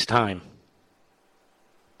 it's time.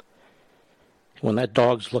 When that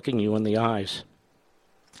dog's looking you in the eyes,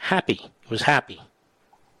 happy, was happy.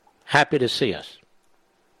 Happy to see us.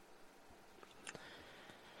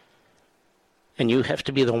 And you have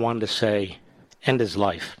to be the one to say, end his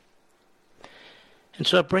life. And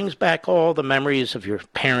so it brings back all the memories of your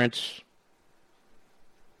parents.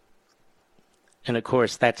 And of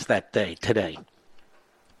course, that's that day, today.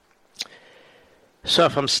 So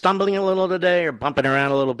if I'm stumbling a little today or bumping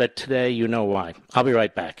around a little bit today, you know why. I'll be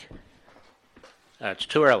right back. It's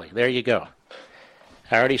too early. There you go.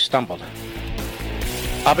 I already stumbled.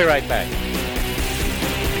 I'll be right back.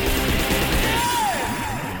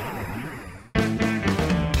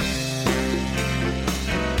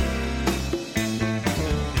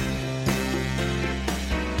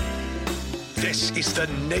 This is the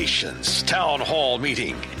nation's town hall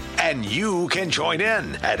meeting, and you can join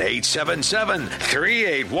in at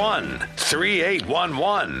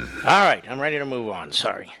 877-381-3811. All right, I'm ready to move on.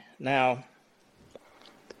 Sorry. Now,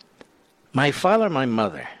 my father and my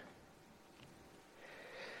mother,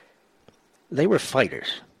 they were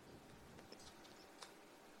fighters.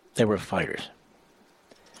 They were fighters.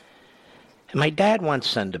 And my dad once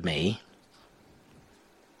said to me,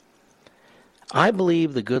 I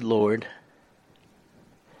believe the good Lord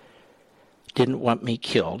didn't want me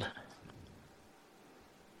killed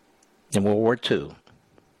in World War II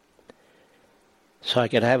so I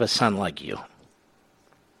could have a son like you,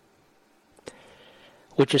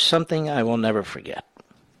 which is something I will never forget.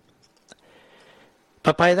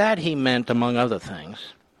 But by that he meant, among other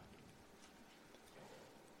things,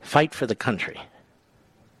 fight for the country.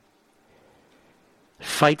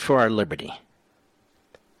 Fight for our liberty.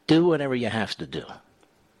 Do whatever you have to do.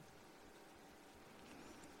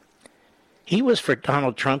 He was for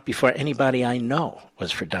Donald Trump before anybody I know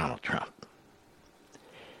was for Donald Trump.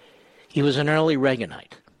 He was an early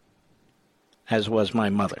Reaganite, as was my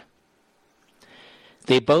mother.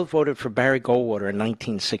 They both voted for Barry Goldwater in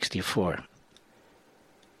 1964.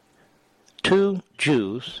 Two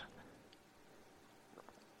Jews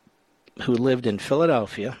who lived in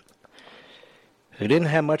Philadelphia, who didn't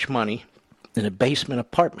have much money, in a basement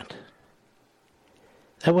apartment.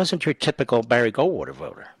 That wasn't your typical Barry Goldwater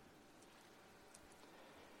voter.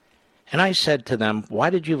 And I said to them, why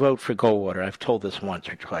did you vote for Goldwater? I've told this once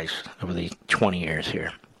or twice over the 20 years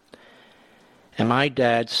here. And my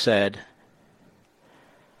dad said,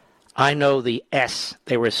 I know the S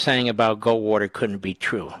they were saying about Goldwater couldn't be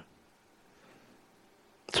true.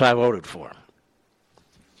 So I voted for him.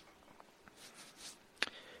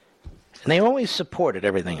 And they always supported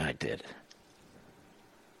everything I did.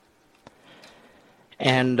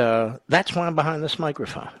 And that's why I'm behind this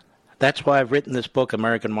microphone. That's why I've written this book,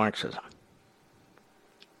 American Marxism.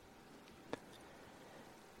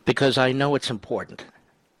 Because I know it's important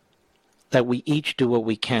that we each do what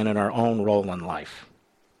we can in our own role in life.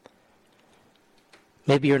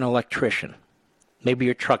 Maybe you're an electrician. Maybe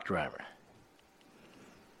you're a truck driver.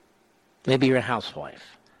 Maybe you're a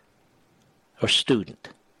housewife or student.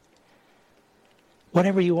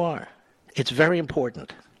 Whatever you are, it's very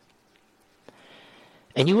important.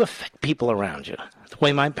 And you affect people around you, the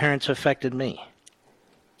way my parents affected me.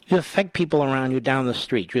 You affect people around you down the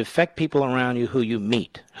street. You affect people around you who you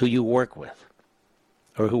meet, who you work with,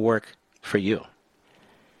 or who work for you.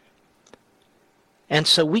 And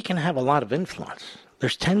so we can have a lot of influence.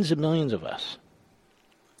 There's tens of millions of us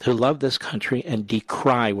who love this country and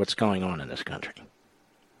decry what's going on in this country.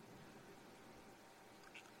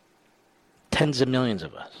 Tens of millions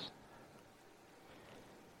of us.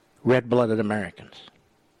 Red-blooded Americans.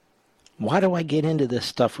 Why do I get into this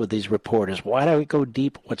stuff with these reporters? Why do I go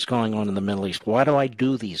deep what's going on in the Middle East? Why do I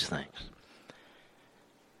do these things?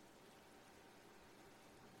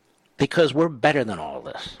 Because we're better than all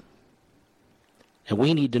this. And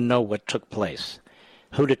we need to know what took place,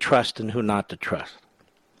 who to trust and who not to trust.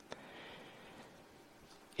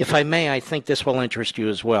 If I may, I think this will interest you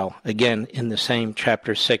as well. Again, in the same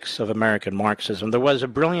chapter 6 of American Marxism, there was a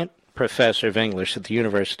brilliant professor of English at the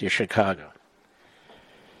University of Chicago.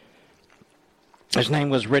 His name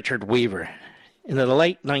was Richard Weaver. In the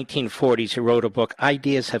late 1940s, he wrote a book,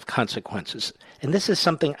 Ideas Have Consequences. And this is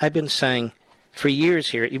something I've been saying for years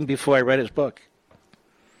here, even before I read his book.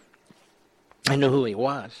 I knew who he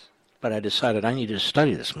was, but I decided I needed to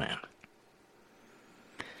study this man.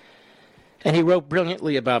 And he wrote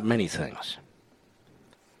brilliantly about many things.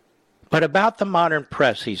 But about the modern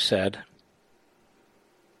press, he said,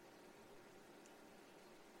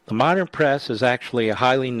 the modern press is actually a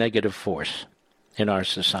highly negative force in our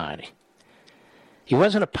society. He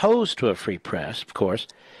wasn't opposed to a free press, of course,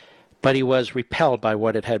 but he was repelled by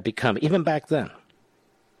what it had become, even back then.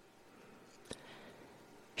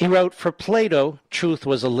 He wrote, for Plato, truth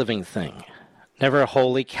was a living thing, never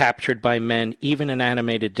wholly captured by men, even in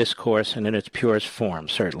animated discourse and in its purest form,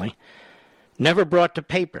 certainly, never brought to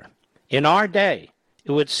paper. In our day,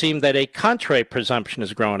 it would seem that a contrary presumption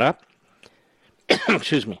has grown up.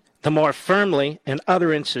 Excuse me. The more firmly an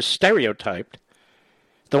utterance is stereotyped,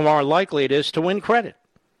 the more likely it is to win credit.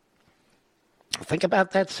 Think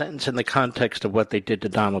about that sentence in the context of what they did to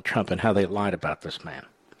Donald Trump and how they lied about this man.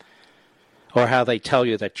 Or how they tell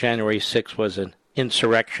you that January 6th was an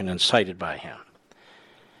insurrection incited by him.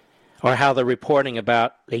 Or how they're reporting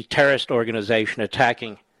about a terrorist organization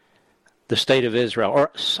attacking the state of Israel,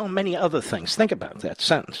 or so many other things. Think about that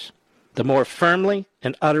sentence. The more firmly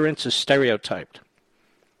an utterance is stereotyped,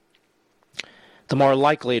 the more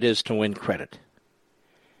likely it is to win credit.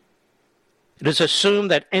 It is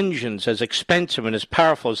assumed that engines as expensive and as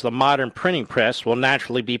powerful as the modern printing press will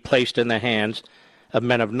naturally be placed in the hands of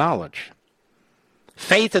men of knowledge.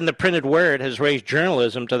 Faith in the printed word has raised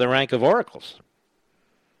journalism to the rank of oracles.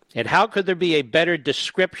 And how could there be a better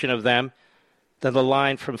description of them than the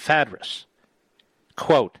line from Phaedrus?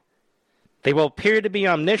 Quote, They will appear to be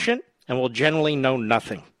omniscient and will generally know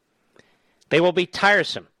nothing. They will be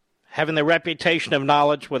tiresome, having the reputation of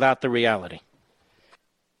knowledge without the reality.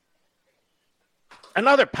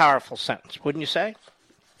 Another powerful sentence, wouldn't you say?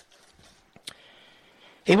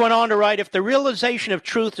 He went on to write, if the realization of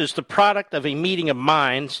truth is the product of a meeting of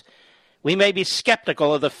minds, we may be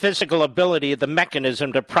skeptical of the physical ability of the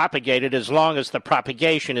mechanism to propagate it as long as the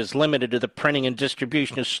propagation is limited to the printing and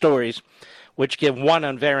distribution of stories which give one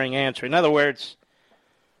unvarying answer. In other words,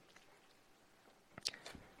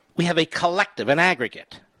 we have a collective, an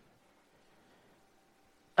aggregate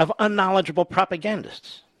of unknowledgeable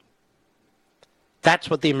propagandists.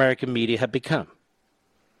 That's what the American media have become.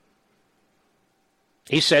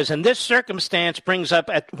 He says, and this circumstance brings up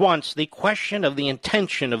at once the question of the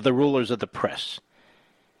intention of the rulers of the press.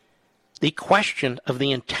 The question of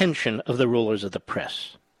the intention of the rulers of the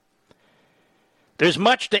press. There's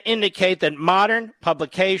much to indicate that modern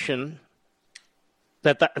publication,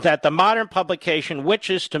 that the modern publication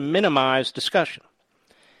wishes to minimize discussion.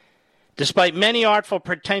 Despite many artful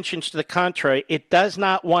pretensions to the contrary, it does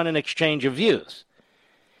not want an exchange of views,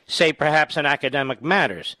 say perhaps in academic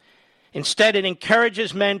matters. Instead, it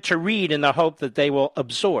encourages men to read in the hope that they will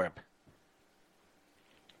absorb.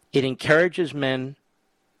 It encourages men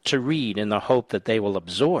to read in the hope that they will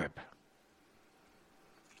absorb.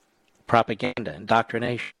 Propaganda,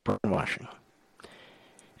 indoctrination, brainwashing.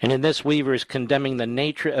 And in this, Weaver is condemning the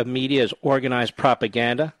nature of media as organized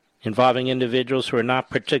propaganda, involving individuals who are not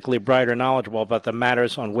particularly bright or knowledgeable about the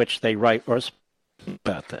matters on which they write or speak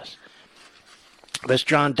about this. This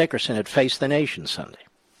John Dickerson had Face the Nation Sunday.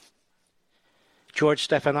 George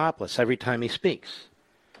Stephanopoulos, every time he speaks.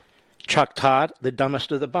 Chuck Todd, the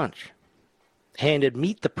dumbest of the bunch. Handed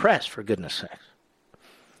Meet the Press, for goodness sakes.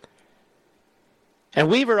 And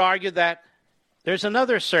Weaver argued that there's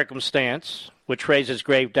another circumstance which raises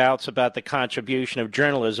grave doubts about the contribution of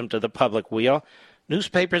journalism to the public weal.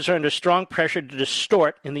 Newspapers are under strong pressure to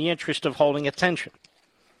distort in the interest of holding attention.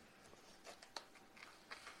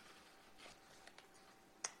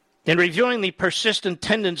 In reviewing the persistent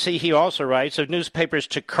tendency, he also writes, of newspapers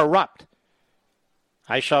to corrupt,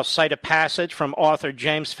 I shall cite a passage from author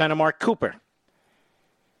James Fenimore Cooper.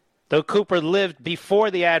 Though Cooper lived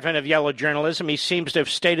before the advent of yellow journalism, he seems to have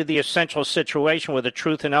stated the essential situation with a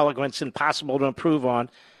truth and eloquence impossible to improve on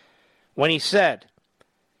when he said,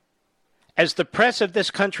 as the press of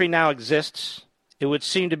this country now exists, it would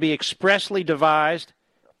seem to be expressly devised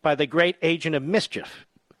by the great agent of mischief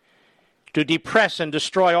to depress and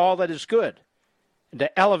destroy all that is good, and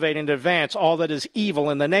to elevate and advance all that is evil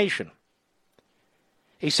in the nation.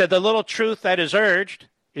 He said the little truth that is urged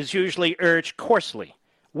is usually urged coarsely,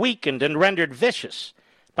 weakened and rendered vicious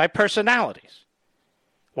by personalities,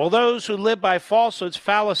 while those who live by falsehoods,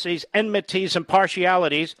 fallacies, enmities, and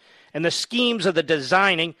partialities, and the schemes of the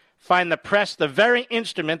designing find the press the very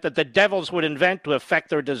instrument that the devils would invent to effect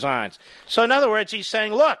their designs. So in other words, he's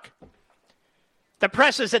saying, look, the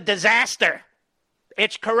press is a disaster.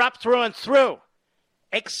 It's corrupt through and through,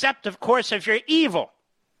 except, of course, if you're evil.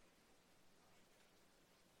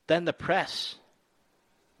 Then the press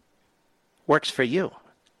works for you.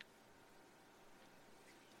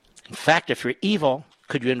 In fact, if you're evil,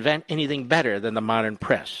 could you invent anything better than the modern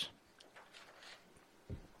press?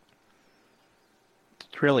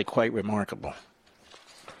 It's really quite remarkable.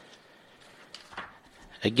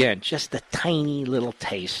 Again, just a tiny little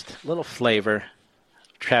taste, little flavor.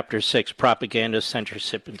 Chapter 6, Propaganda,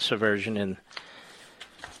 Censorship, and Subversion in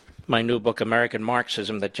my new book, American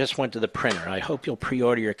Marxism, that just went to the printer. I hope you'll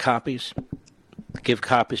pre-order your copies. Give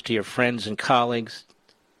copies to your friends and colleagues,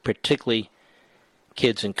 particularly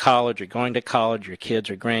kids in college or going to college, or kids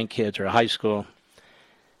or grandkids or high school,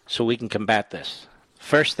 so we can combat this.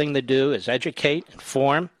 First thing to do is educate,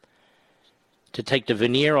 inform, to take the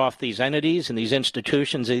veneer off these entities and these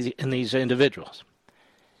institutions and these individuals.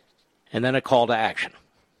 And then a call to action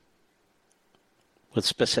with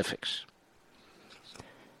specifics.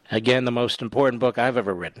 Again, the most important book I've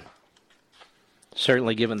ever written,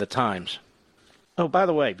 certainly given the times. Oh, by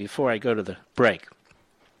the way, before I go to the break,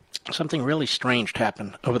 something really strange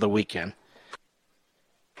happened over the weekend.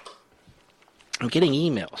 I'm getting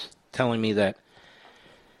emails telling me that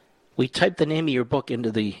we typed the name of your book into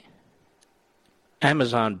the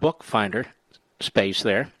Amazon book finder space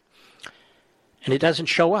there, and it doesn't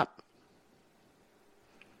show up.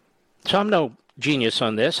 So I'm no genius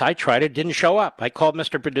on this. I tried it, didn't show up. I called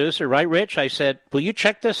Mr. Producer, right, Rich? I said, will you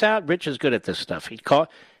check this out? Rich is good at this stuff. He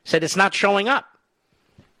said, it's not showing up.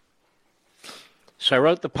 So I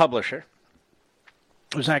wrote the publisher.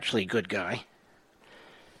 He was actually a good guy.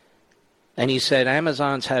 And he said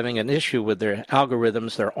Amazon's having an issue with their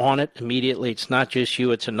algorithms. They're on it immediately. It's not just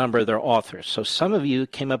you, it's a number of their authors. So some of you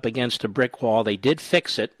came up against a brick wall. They did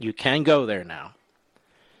fix it. You can go there now.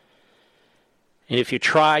 And if you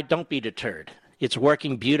try, don't be deterred. It's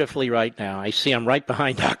working beautifully right now. I see I'm right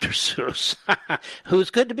behind Dr. Seuss, who's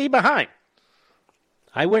good to be behind.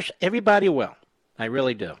 I wish everybody well. I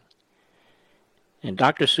really do. And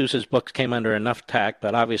Dr. Seuss's books came under enough attack,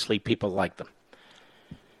 but obviously people like them.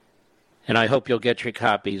 And I hope you'll get your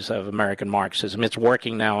copies of American Marxism. It's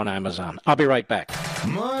working now on Amazon. I'll be right back.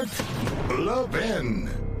 Mark Levin.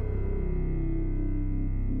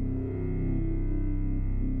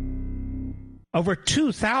 Over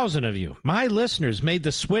 2,000 of you, my listeners, made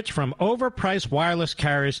the switch from overpriced wireless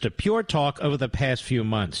carriers to Pure Talk over the past few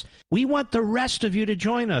months. We want the rest of you to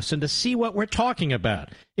join us and to see what we're talking about.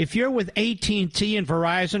 If you're with AT&T and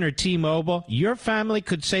Verizon or T-Mobile, your family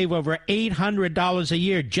could save over $800 a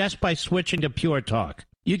year just by switching to Pure Talk.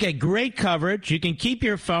 You get great coverage, you can keep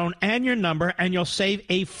your phone and your number, and you'll save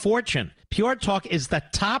a fortune. Pure Talk is the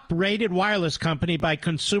top-rated wireless company by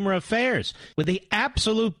Consumer Affairs with the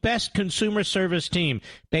absolute best consumer service team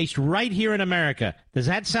based right here in America. Does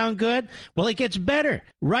that sound good? Well, it gets better.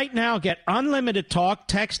 Right now, get unlimited talk,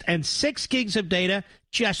 text, and 6 gigs of data,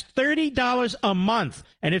 just $30 a month.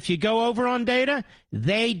 And if you go over on data,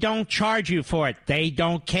 they don't charge you for it. They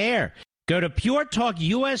don't care. Go to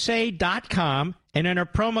puretalkusa.com and enter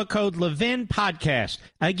promo code Levin Podcast.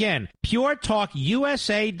 Again,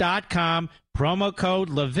 puretalkusa.com, promo code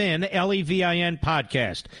Levin, Levin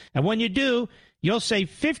Podcast. And when you do, you'll save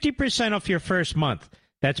 50% off your first month.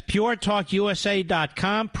 That's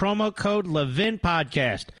puretalkusa.com, promo code Levin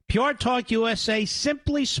Podcast. Pure Talk USA,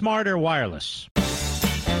 simply smarter wireless.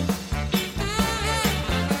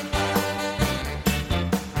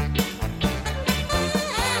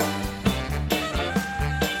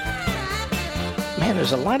 Man,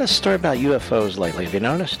 there's a lot of story about UFOs lately. Have you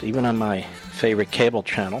noticed? Even on my favorite cable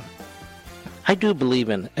channel. I do believe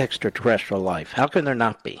in extraterrestrial life. How can there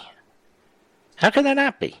not be? How can there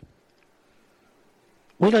not be?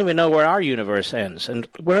 We don't even know where our universe ends. And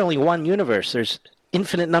we're only one universe. There's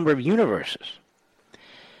infinite number of universes.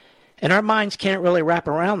 And our minds can't really wrap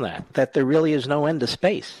around that there really is no end to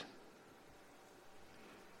space.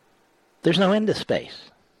 There's no end to space.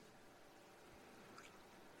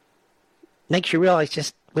 Makes you realize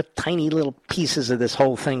just what tiny little pieces of this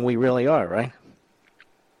whole thing we really are, right?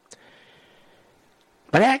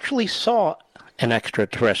 But I actually saw an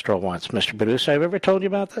extraterrestrial once, Mr. Producer. I've ever told you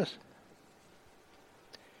about this?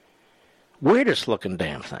 Weirdest looking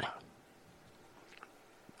damn thing.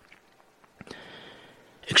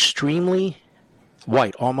 Extremely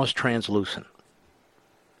white, almost translucent.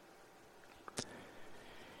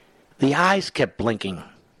 The eyes kept blinking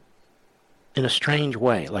in a strange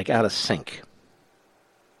way, like out of sync.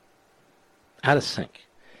 Out of sync.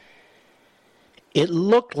 It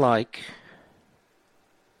looked like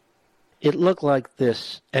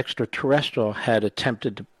this extraterrestrial had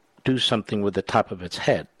attempted to do something with the top of its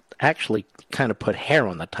head. Actually kind of put hair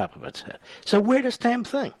on the top of its head. It's the weirdest damn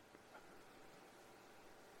thing.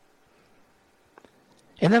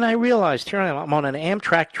 And then I realized, here I am, I'm on an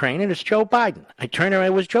Amtrak train, and it's Joe Biden. I turned around,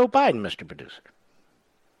 it was Joe Biden, Mr. Producer.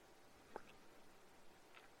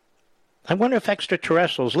 I wonder if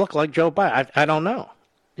extraterrestrials look like Joe Biden. I don't know.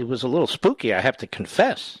 It was a little spooky, I have to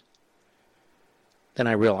confess. Then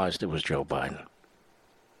I realized it was Joe Biden.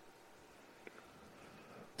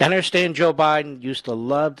 I understand Joe Biden used to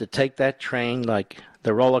love to take that train like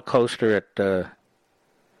the roller coaster at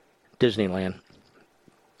Disneyland.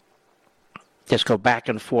 Just go back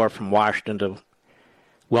and forth from Washington to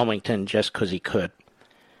Wilmington just because he could.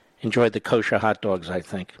 Enjoyed the kosher hot dogs, I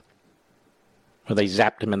think. Where they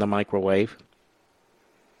zapped him in the microwave.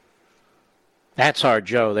 That's our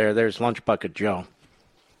Joe there. There's Lunch Bucket Joe.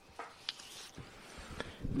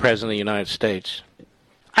 President of the United States.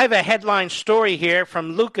 I have a headline story here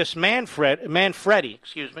from Lucas Manfredi.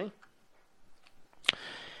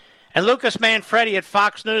 And Lucas Manfredi at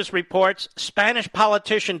Fox News reports, Spanish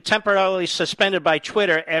politician temporarily suspended by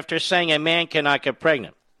Twitter after saying a man cannot get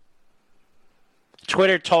pregnant.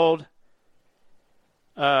 Twitter told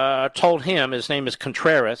him, his name is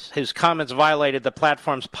Contreras, his comments violated the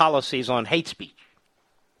platform's policies on hate speech.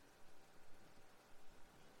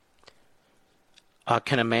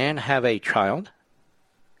 Can a man have a child?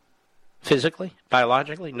 Physically?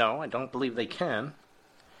 Biologically? No, I don't believe they can.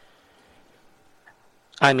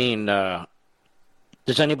 I mean,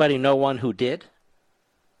 does anybody know one who did?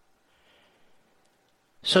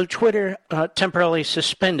 So Twitter temporarily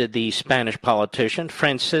suspended the Spanish politician,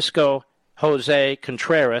 Francisco Jose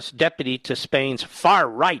Contreras, deputy to Spain's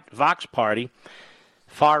far-right Vox party.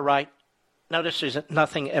 Far-right. Notice there's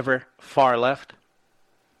nothing ever far left.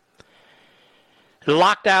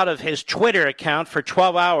 Locked out of his Twitter account for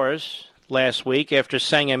 12 hours last week after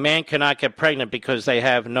saying a man cannot get pregnant because they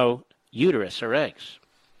have no uterus or eggs.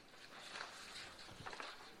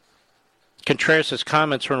 Contreras'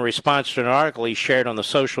 comments were in response to an article he shared on the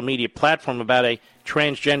social media platform about a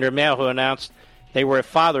transgender male who announced they were a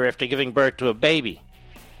father after giving birth to a baby.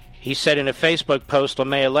 He said in a Facebook post on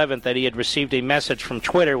May 11th that he had received a message from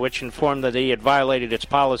Twitter which informed that he had violated its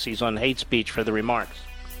policies on hate speech for the remarks.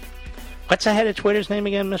 What's the head of Twitter's name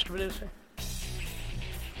again, Mr. Producer?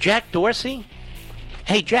 Jack Dorsey?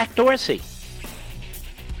 Hey, Jack Dorsey.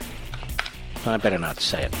 I better not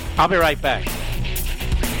say it. I'll be right back.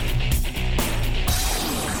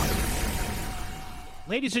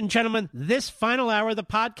 Ladies and gentlemen, this final hour of the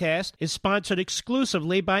podcast is sponsored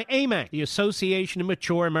exclusively by AMAC, the Association of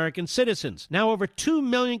Mature American Citizens. Now over 2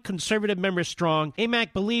 million conservative members strong,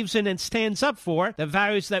 AMAC believes in and stands up for the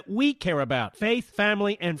values that we care about: faith,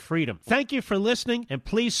 family, and freedom. Thank you for listening, and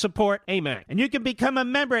please support AMAC. And you can become a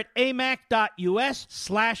member at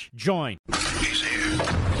amac.us/join. He's here.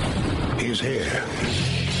 He's here.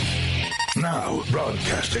 Now,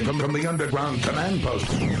 broadcasting from the underground command post,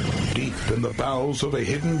 deep in the bowels of a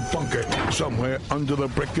hidden bunker, somewhere under the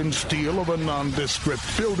brick and steel of a nondescript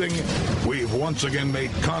building, we've once again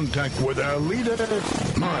made contact with our leader,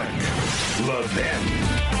 Mark Levin.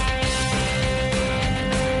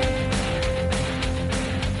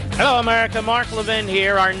 Hello, America. Mark Levin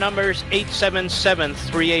here. Our number's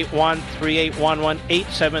 877-381-3811,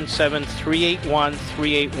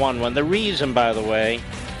 877-381-3811. The reason, by the way,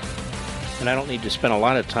 and I don't need to spend a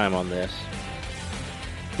lot of time on this,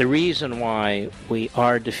 the reason why we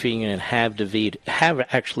are defeating and have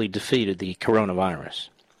actually defeated the coronavirus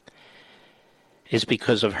is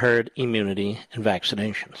because of herd immunity and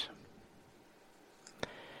vaccinations.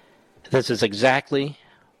 This is exactly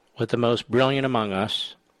what the most brilliant among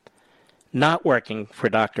us, not working for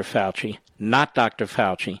Dr. Fauci, not Dr.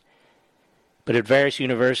 Fauci, but at various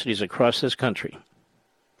universities across this country,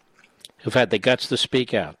 who've had the guts to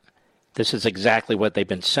speak out. This is exactly what they've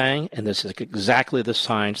been saying, and this is exactly the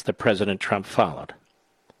signs that President Trump followed.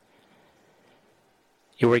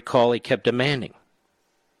 You recall he kept demanding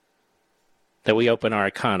that we open our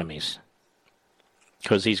economies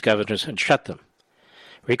because these governors had shut them.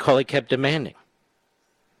 Recall he kept demanding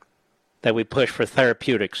that we push for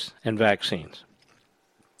therapeutics and vaccines.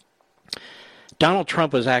 Donald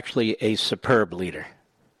Trump was actually a superb leader.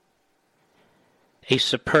 A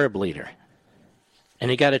superb leader. And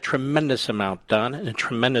he got a tremendous amount done and a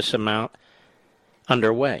tremendous amount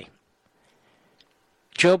underway.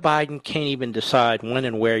 Joe Biden can't even decide when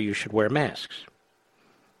and where you should wear masks.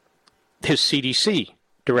 His CDC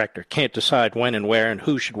director can't decide when and where and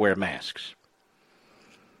who should wear masks.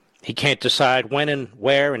 He can't decide when and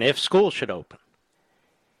where and if schools should open.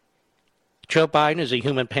 Joe Biden is a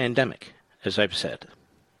human pandemic, as I've said.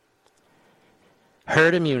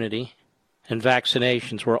 Herd immunity and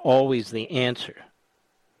vaccinations were always the answer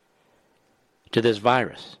to this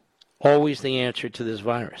virus. Always the answer to this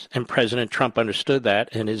virus. And President Trump understood that,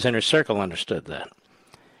 and his inner circle understood that.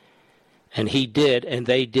 And he did, and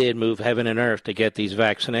they did move heaven and earth to get these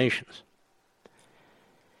vaccinations.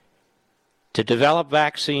 To develop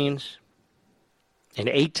vaccines in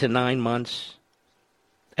 8 to 9 months,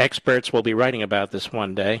 experts will be writing about this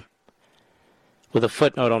one day, with a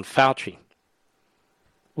footnote on Fauci.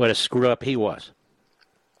 What a screw-up he was.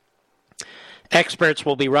 Experts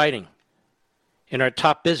will be writing in our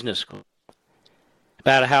top business school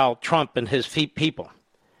about how Trump and his people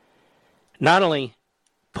not only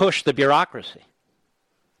pushed the bureaucracy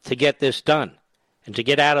to get this done and to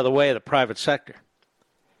get out of the way of the private sector,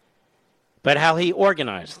 but how he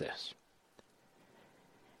organized this.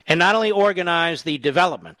 And not only organized the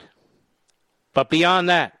development, but beyond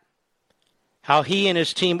that, how he and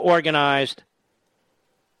his team organized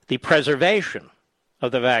the preservation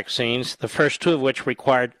of the vaccines, the first two of which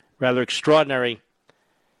required rather extraordinary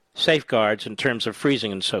safeguards in terms of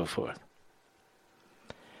freezing and so forth.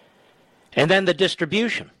 And then the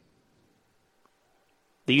distribution.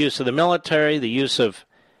 The use of the military, the use of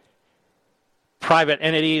private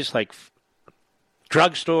entities like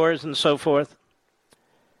drugstores and so forth.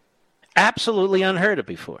 Absolutely unheard of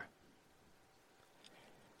before.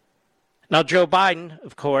 Now, Joe Biden,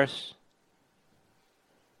 of course,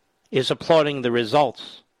 is applauding the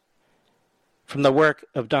results from the work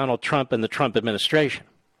of Donald Trump and the Trump administration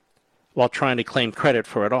while trying to claim credit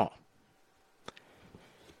for it all.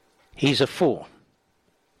 He's a fool.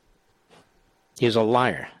 He's a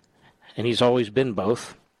liar. and he's always been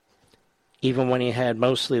both, even when he had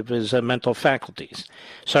mostly of his mental faculties.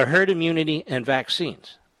 So herd immunity and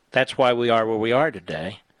vaccines. That's why we are where we are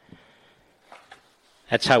today.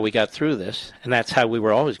 That's how we got through this, and that's how we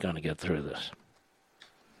were always going to get through this.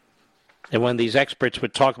 And when these experts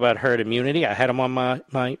would talk about herd immunity, I had them on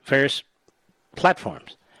my various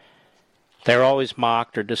platforms. They're always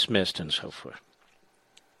mocked or dismissed and so forth.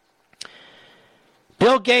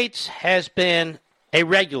 Bill Gates has been a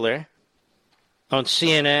regular on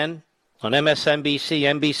CNN, on MSNBC,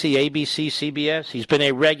 NBC, ABC, CBS. He's been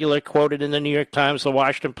a regular quoted in the New York Times, the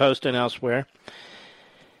Washington Post, and elsewhere.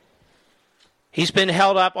 He's been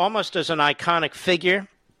held up almost as an iconic figure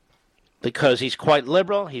because he's quite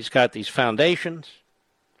liberal. He's got these foundations.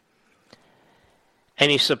 And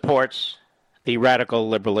he supports the radical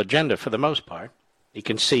liberal agenda for the most part. You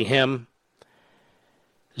can see him,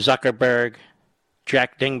 Zuckerberg,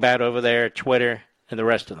 Jack Dingbat over there, Twitter, and the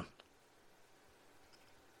rest of them.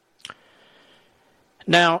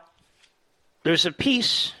 Now, there's a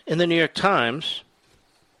piece in the New York Times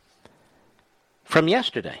from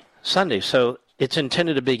yesterday, Sunday, so it's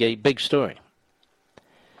intended to be a big story.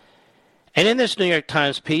 And in this New York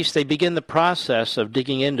Times piece, they begin the process of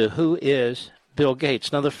digging into who is Bill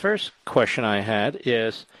Gates. Now, the first question I had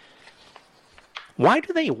is, why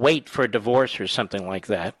do they wait for a divorce or something like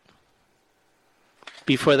that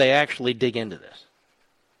before they actually dig into this?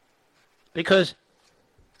 Because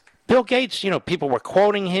Bill Gates, people were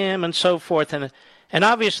quoting him and so forth, and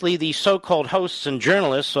obviously the so-called hosts and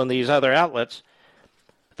journalists on these other outlets,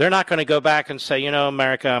 they're not going to go back and say,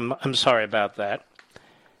 America, I'm sorry about that.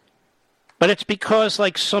 But it's because,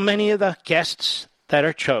 like so many of the guests that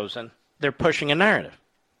are chosen, they're pushing a narrative.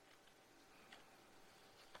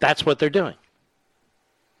 That's what they're doing.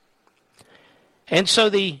 And so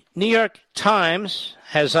the New York Times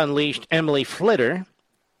has unleashed Emily Flitter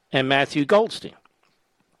and Matthew Goldstein.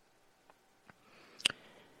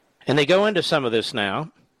 And they go into some of this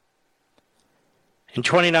now. In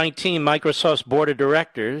 2019, Microsoft's board of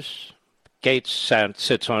directors, Gates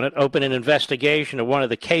sits on it, opened an investigation of one of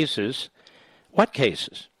the cases. What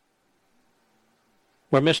cases?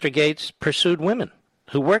 Where Mr. Gates pursued women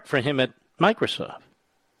who worked for him at Microsoft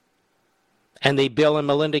and the Bill and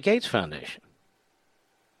Melinda Gates Foundation.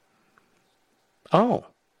 Oh,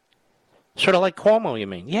 sort of like Cuomo, you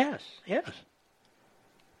mean? Yes.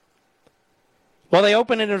 Well, they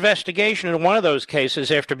opened an investigation in one of those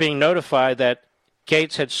cases after being notified that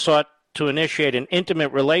Gates had sought to initiate an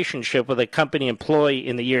intimate relationship with a company employee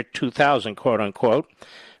in the year 2000, quote-unquote.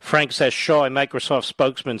 Frank S. Shaw, a Microsoft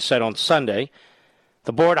spokesman, said on Sunday.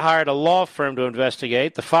 The board hired a law firm to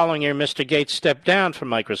investigate. The following year, Mr. Gates stepped down from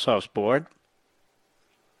Microsoft's board.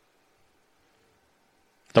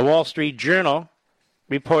 The Wall Street Journal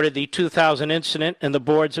reported the 2000 incident in the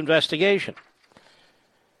board's investigation.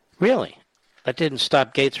 Really? That didn't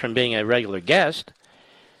stop Gates from being a regular guest.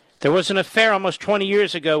 There was an affair almost 20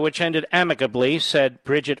 years ago which ended amicably, said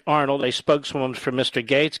Bridget Arnold, a spokeswoman for Mr.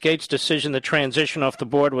 Gates. Gates' decision to transition off the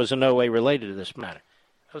board was in no way related to this matter.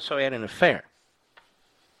 Oh, so he had an affair.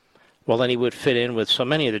 Well, then he would fit in with so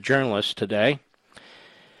many of the journalists today.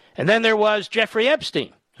 And then there was Jeffrey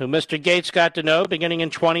Epstein, who Mr. Gates got to know beginning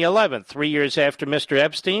in 2011, 3 years after Mr.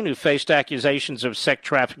 Epstein, who faced accusations of sex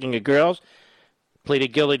trafficking of girls, pleaded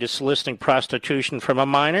guilty to soliciting prostitution from a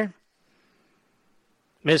minor.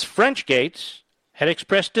 Ms. French Gates had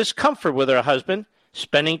expressed discomfort with her husband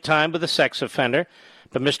spending time with a sex offender,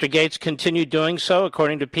 but Mr. Gates continued doing so,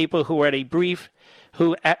 according to people who were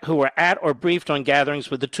at or briefed on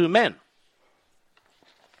gatherings with the two men.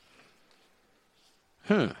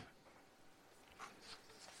 And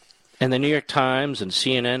the New York Times and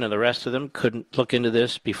CNN and the rest of them couldn't look into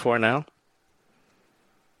this before now.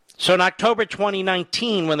 So in October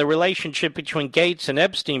 2019, when the relationship between Gates and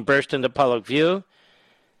Epstein burst into public view,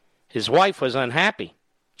 his wife was unhappy.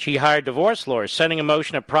 She hired divorce lawyers, setting in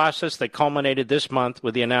motion a process that culminated this month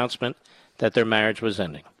with the announcement that their marriage was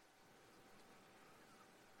ending.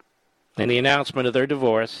 And the announcement of their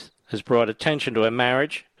divorce has brought attention to a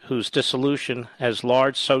marriage whose dissolution has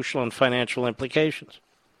large social and financial implications.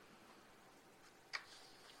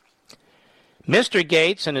 Mr.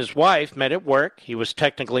 Gates and his wife met at work. He was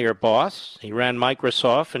technically her boss. He ran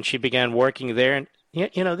Microsoft, and she began working there. And,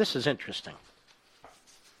 this is interesting.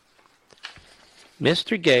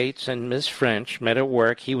 Mr. Gates and Ms. French met at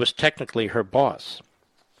work. He was technically her boss.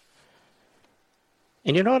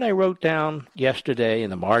 And you know what I wrote down yesterday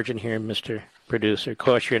in the margin here, Mr. Producer? Of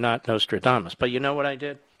course, you're not Nostradamus, but you know what I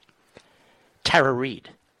did? Tara Reid.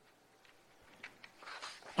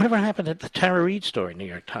 Whatever happened to the Tara Reid story, New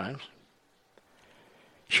York Times?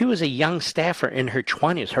 She was a young staffer in her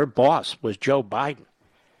 20s. Her boss was Joe Biden.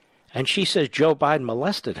 And she says Joe Biden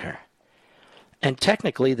molested her. And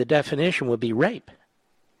technically, the definition would be rape.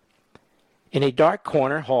 In a dark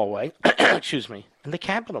corner hallway, in the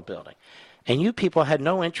Capitol building. And you people had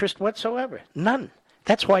no interest whatsoever. None.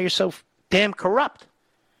 That's why you're so damn corrupt.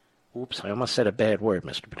 Oops, I almost said a bad word,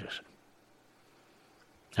 Mr. Producer.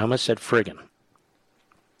 I almost said friggin'.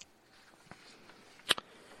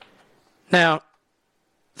 Now,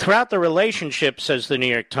 throughout the relationship, says the New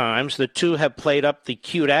York Times, the two have played up the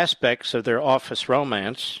cute aspects of their office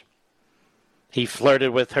romance. He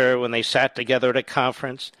flirted with her when they sat together at a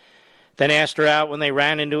conference, then asked her out when they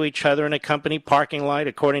ran into each other in a company parking lot,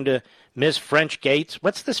 according to Ms. French Gates.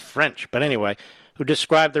 What's this French? But anyway, who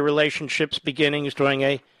described the relationship's beginnings during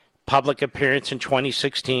a public appearance in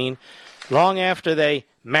 2016. Long after they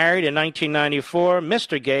married in 1994,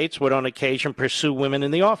 Mr. Gates would on occasion pursue women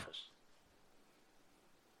in the office.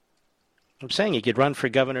 I'm saying he could run for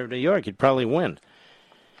governor of New York. He'd probably win.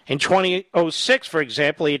 In 2006, for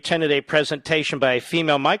example, he attended a presentation by a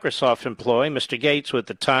female Microsoft employee. Mr. Gates, who at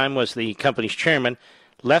the time was the company's chairman,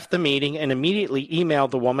 left the meeting and immediately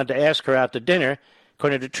emailed the woman to ask her out to dinner,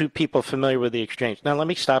 according to two people familiar with the exchange. Now, let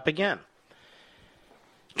me stop again.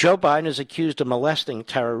 Joe Biden is accused of molesting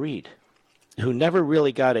Tara Reid, who never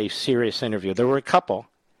really got a serious interview. There were a couple,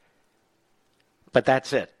 but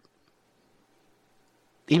that's it.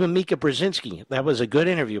 Even Mika Brzezinski, that was a good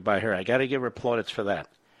interview by her. I got to give her plaudits for that.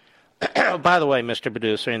 By the way, Mr.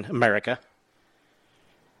 Producer, in America,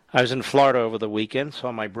 I was in Florida over the weekend,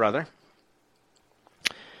 saw my brother.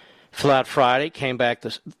 Flew out Friday, came back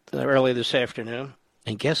early this afternoon,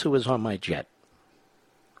 and guess who was on my jet?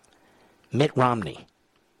 Mitt Romney.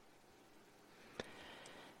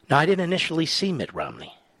 Now, I didn't initially see Mitt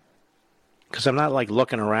Romney because I'm not like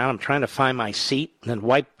looking around. I'm trying to find my seat and then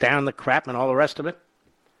wipe down the crap and all the rest of it.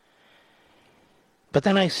 But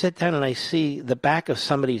then I sit down and I see the back of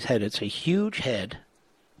somebody's head. It's a huge head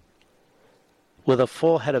with a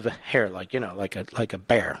full head of hair, like a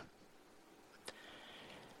bear.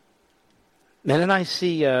 And then I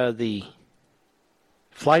see the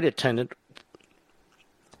flight attendant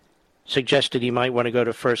suggested he might want to go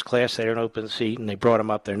to first class. They had an open seat, and they brought him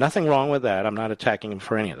up there. Nothing wrong with that. I'm not attacking him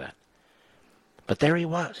for any of that. But there he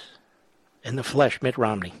was, in the flesh, Mitt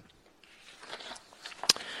Romney.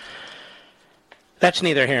 That's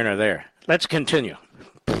neither here nor there. Let's continue.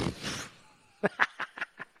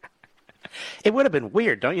 It would have been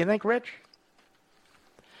weird, don't you think, Rich?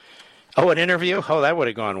 Oh, an interview? Oh, that would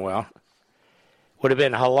have gone well. Would have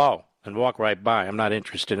been hello and walk right by. I'm not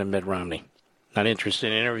interested in Mitt Romney. Not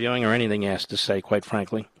interested in interviewing or anything he has to say, quite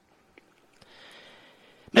frankly.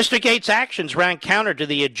 Mr. Gates' actions ran counter to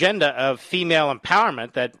the agenda of female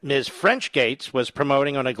empowerment that Ms. French Gates was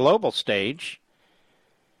promoting on a global stage.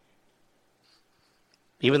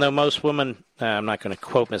 Even though most women, I'm not going to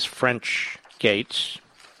quote Ms. French Gates.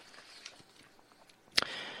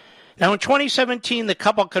 Now, in 2017, the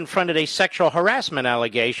couple confronted a sexual harassment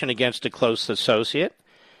allegation against a close associate.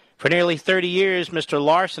 For nearly 30 years, Mr.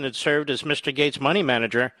 Larson had served as Mr. Gates' money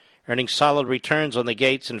manager, earning solid returns on the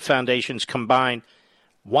Gates and Foundation's combined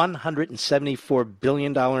 $174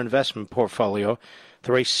 billion investment portfolio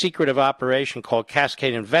through a secretive operation called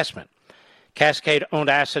Cascade Investment. Cascade owned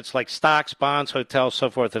assets like stocks, bonds, hotels, so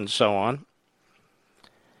forth and so on.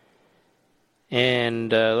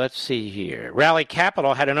 And let's see here. Raleigh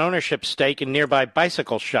Capital had an ownership stake in nearby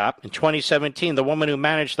bicycle shop. In 2017, the woman who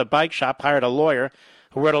managed the bike shop hired a lawyer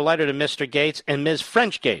who wrote a letter to Mr. Gates and Ms.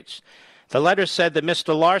 French Gates. The letter said that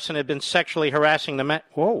Mr. Larson had been sexually harassing the man.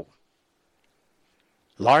 Whoa.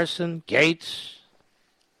 Larson, Gates.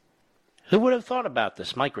 Who would have thought about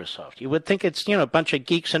this, Microsoft? You would think it's, a bunch of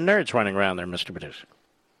geeks and nerds running around there, Mr. Producer.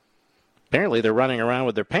 Apparently they're running around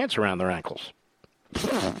with their pants around their ankles.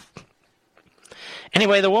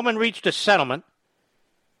 Anyway, the woman reached a settlement.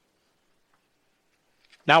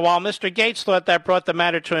 Now, while Mr. Gates thought that brought the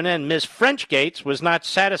matter to an end, Ms. French Gates was not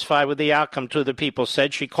satisfied with the outcome, to the People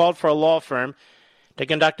said. She called for a law firm to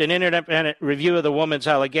conduct an independent review of the woman's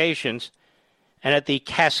allegations. And at the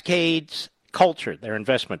Cascades Culture, their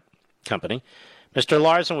investment company, Mr.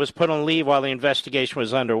 Larson was put on leave while the investigation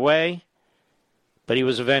was underway, but he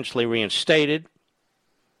was eventually reinstated.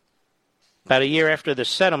 About a year after the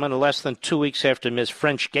settlement, and less than 2 weeks after Ms.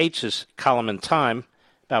 French Gates' column in Time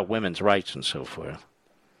about women's rights and so forth,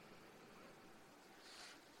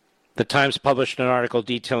 the Times published an article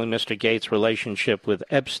detailing Mr. Gates' relationship with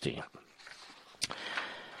Epstein.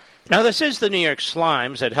 Now, this is the New York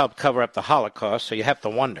Slimes that helped cover up the Holocaust, so you have to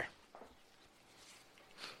wonder.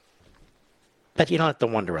 But you don't have to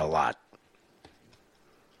wonder a lot.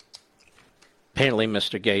 apparently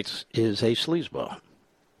Mr. Gates is a sleazeball.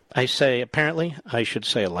 I say apparently, I should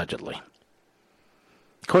say allegedly.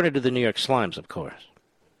 According to the New York Slimes, of course.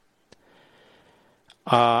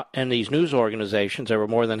 And these news organizations that were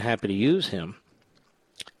more than happy to use him,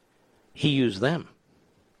 he used them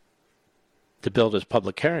to build his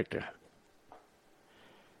public character.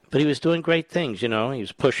 But he was doing great things, you know. He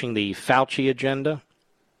was pushing the Fauci agenda.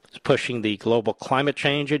 He was pushing the global climate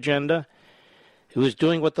change agenda. He was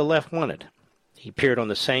doing what the left wanted. He appeared on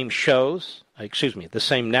the same shows, the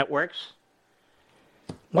same networks.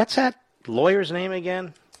 What's that lawyer's name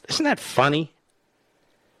again? Isn't that funny?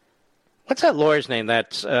 What's that lawyer's name?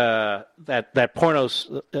 That's that porno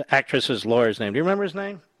actress's lawyer's name. Do you remember his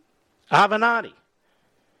name? Avenatti.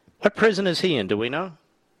 What prison is he in? Do we know?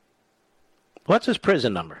 What's his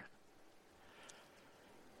prison number?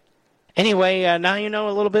 Anyway, now you know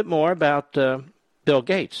a little bit more about Bill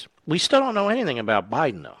Gates. We still don't know anything about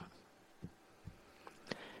Biden, though.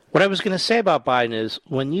 What I was going to say about Biden is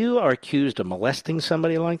when you are accused of molesting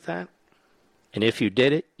somebody like that, and if you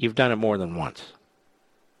did it, you've done it more than once.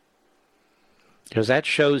 Because that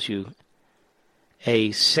shows you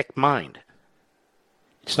a sick mind.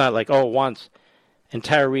 It's not like, oh, once. And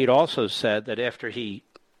Tara Reid also said that after he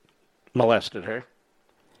molested her,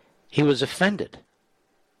 he was offended.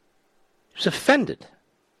 He was offended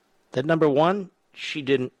that, number one, she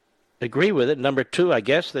didn't agree with it. Number two, I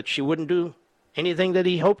guess, that she wouldn't do anything that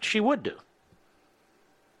he hoped she would do.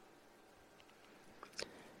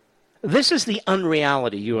 This is the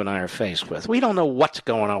unreality you and I are faced with. We don't know what's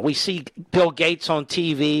going on. We see Bill Gates on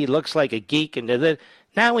TV, looks like a geek, and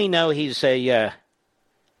now we know he's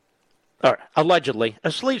allegedly a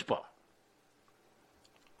sleazeball.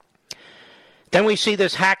 Then we see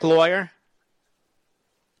this hack lawyer.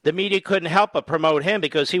 The media couldn't help but promote him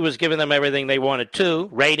because he was giving them everything they wanted to,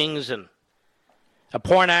 ratings and a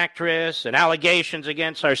porn actress and allegations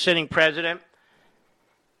against our sitting president.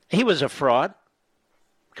 He was a fraud,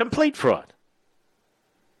 complete fraud.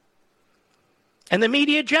 And the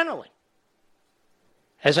media generally,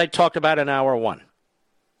 as I talked about in hour one.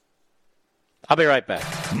 I'll be right back.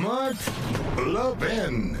 Mark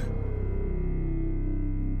Levin.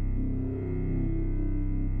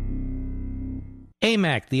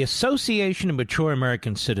 AMAC, the Association of Mature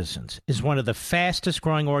American Citizens, is one of the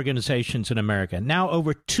fastest-growing organizations in America, now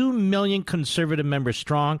over 2 million conservative members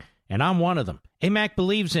strong, and I'm one of them. AMAC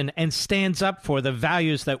believes in and stands up for the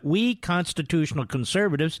values that we constitutional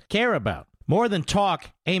conservatives care about. More than talk,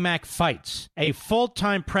 AMAC fights. A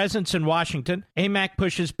full-time presence in Washington, AMAC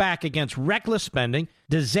pushes back against reckless spending,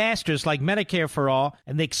 disasters like Medicare for All,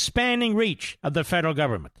 and the expanding reach of the federal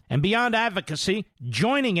government. And beyond advocacy,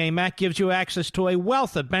 joining AMAC gives you access to a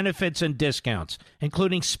wealth of benefits and discounts,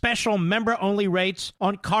 including special member-only rates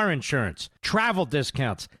on car insurance, travel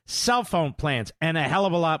discounts, cell phone plans, and a hell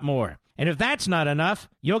of a lot more. And if that's not enough,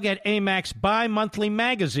 you'll get AMAC's bi-monthly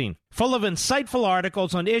magazine, full of insightful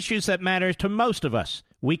articles on issues that matter to most of us,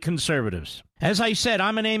 we conservatives. As I said,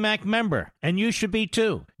 I'm an AMAC member, and you should be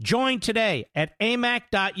too. Join today at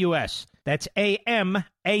amac.us. That's AMAC.us.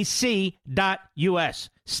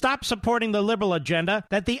 Stop supporting the liberal agenda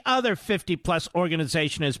that the other 50-plus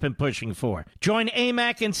organization has been pushing for. Join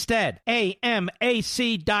AMAC instead. AMAC.us.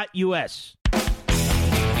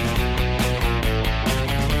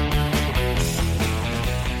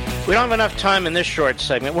 We don't have enough time in this short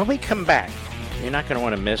segment. When we come back, you're not going to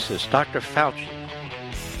want to miss this. Dr. Fauci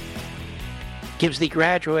gives the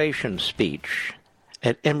graduation speech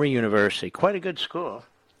at Emory University. Quite a good school.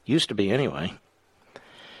 Used to be anyway.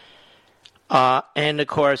 And, of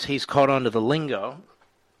course, he's caught on to the lingo,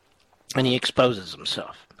 and he exposes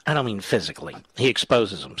himself. I don't mean physically. He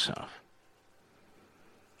exposes himself.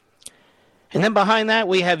 And then behind that,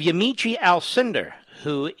 we have Yamiche Alcindor,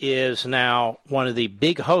 who is now one of the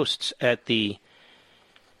big hosts at the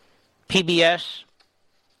PBS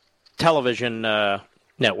television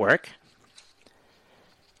network.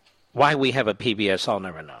 Why we have a PBS, I'll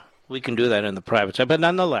never know. We can do that in the private side. But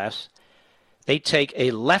nonetheless, they take a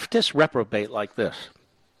leftist reprobate like this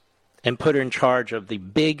and put her in charge of the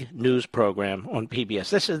big news program on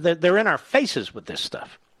PBS. They're in our faces with this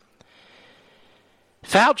stuff.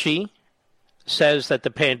 Fauci says that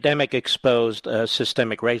the pandemic exposed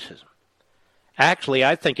systemic racism. Actually,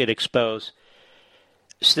 I think it exposed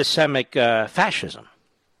systemic fascism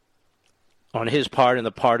on his part and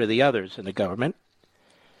the part of the others in the government.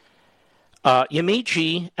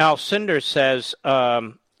 Yamiche Alcindor says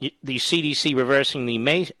the CDC reversing the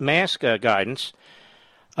mask guidance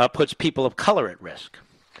puts people of color at risk.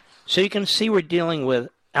 So you can see we're dealing with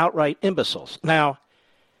outright imbeciles. Now,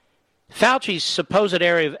 Fauci's supposed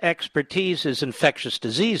area of expertise is infectious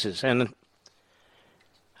diseases, and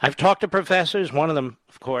I've talked to professors, one of them,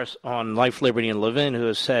 of course, on Life, Liberty, and Levin, who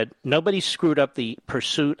has said nobody screwed up the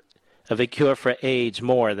pursuit of a cure for AIDS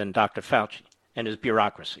more than Dr. Fauci and his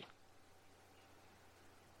bureaucracy.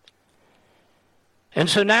 And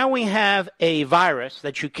so now we have a virus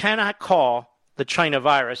that you cannot call the China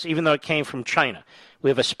virus, even though it came from China. We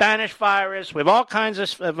have a Spanish virus. We have all kinds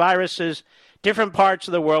of viruses, different parts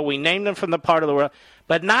of the world. We name them from the part of the world,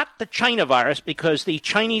 but not the China virus, because the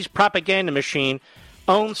Chinese propaganda machine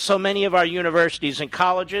owns so many of our universities and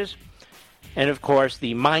colleges, and, of course,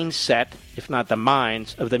 the mindset, if not the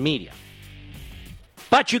minds, of the media.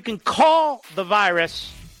 But you can call the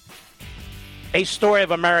virus a story of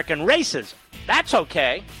American racism. That's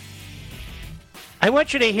okay. I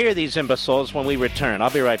want you to hear these imbeciles when we return. I'll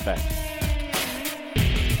be right back.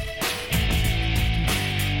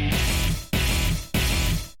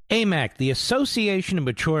 AMAC, the Association of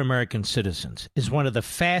Mature American Citizens, is one of the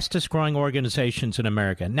fastest growing organizations in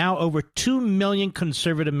America. Now over 2 million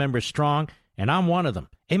conservative members strong, and I'm one of them.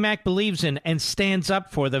 AMAC believes in and stands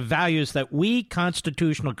up for the values that we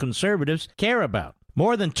constitutional conservatives care about.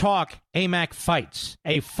 More than talk, AMAC fights.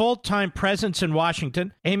 A full-time presence in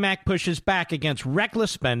Washington, AMAC pushes back against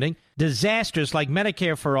reckless spending, disasters like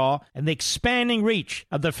Medicare for All, and the expanding reach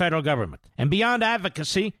of the federal government. And beyond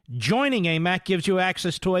advocacy, joining AMAC gives you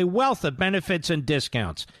access to a wealth of benefits and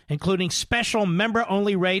discounts, including special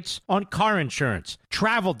member-only rates on car insurance,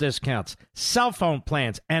 travel discounts, cell phone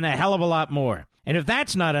plans, and a hell of a lot more. And if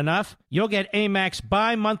that's not enough, you'll get AMAC's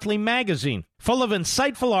bi-monthly magazine, full of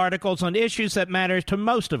insightful articles on issues that matter to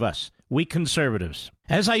most of us, we conservatives.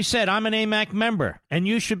 As I said, I'm an AMAC member, and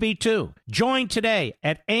you should be too. Join today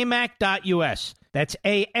at amac.us. That's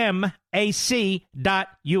AMAC.us.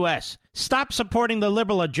 Stop supporting the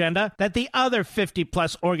liberal agenda that the other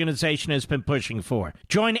 50-plus organization has been pushing for.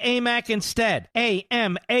 Join AMAC instead.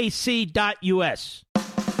 AMAC.us.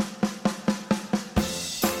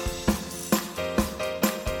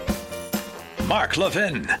 Mark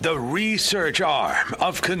Levin, the research arm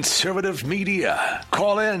of conservative media.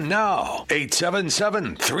 Call in now,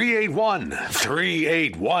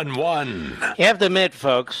 877-381-3811. You have to admit,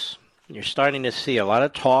 folks, you're starting to see a lot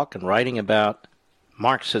of talk and writing about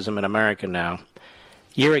Marxism in America now. A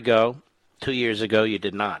year ago, 2 years ago, you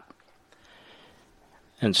did not.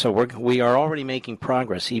 And so we are already making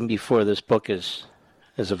progress even before this book is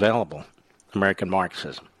available, American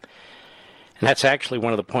Marxism. And that's actually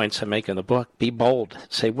one of the points I make in the book. Be bold.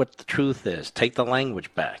 Say what the truth is. Take the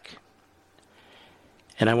language back.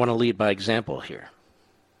 And I want to lead by example here.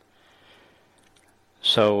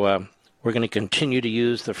 So we're going to continue to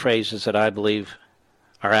use the phrases that I believe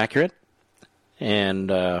are accurate. And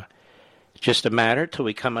just a matter till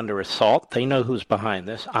we come under assault. They know who's behind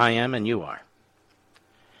this. I am and you are.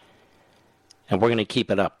 And we're going to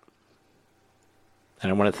keep it up. And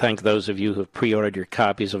I want to thank those of you who have pre-ordered your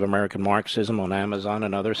copies of American Marxism on Amazon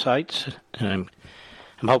and other sites. And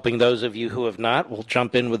I'm hoping those of you who have not will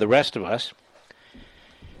jump in with the rest of us,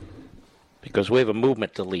 because we have a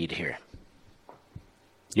movement to lead here.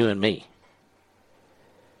 You and me.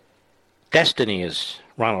 Destiny, as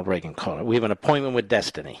Ronald Reagan called it. We have an appointment with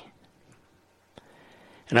destiny.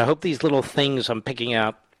 And I hope these little things I'm picking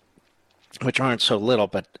out, which aren't so little,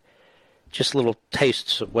 but just little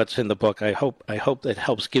tastes of what's in the book. I hope that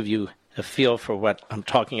helps give you a feel for what I'm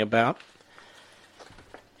talking about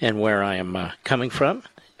and where I am coming from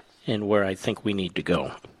and where I think we need to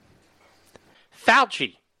go.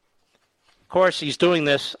 Fauci. Of course, he's doing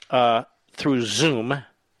this through Zoom.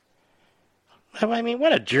 I mean,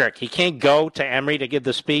 what a jerk. He can't go to Emory to give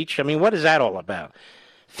the speech. I mean, what is that all about?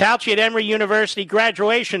 Fauci at Emory University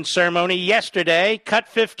graduation ceremony yesterday. Cut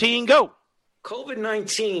 15, go.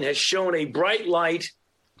 COVID-19 has shown a bright light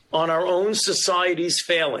on our own society's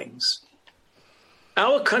failings.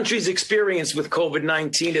 Our country's experience with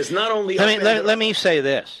COVID-19 is not only... Let me say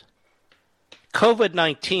this.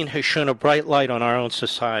 COVID-19 has shone a bright light on our own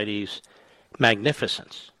society's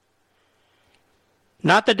magnificence.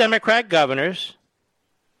 Not the Democrat governors,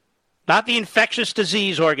 not the Infectious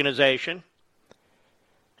Disease Organization,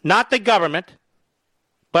 not the government,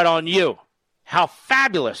 but on you. How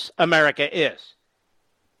fabulous America is.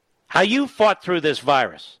 How you fought through this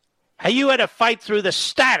virus. How you had to fight through the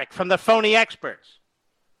static from the phony experts.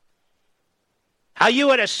 How you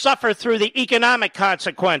had to suffer through the economic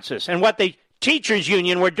consequences and what the teachers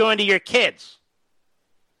union were doing to your kids.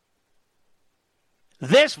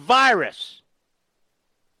 This virus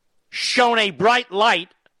shone a bright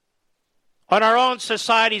light on our own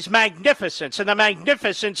society's magnificence and the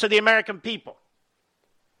magnificence of the American people.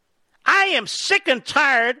 I am sick and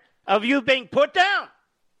tired of you being put down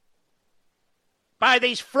by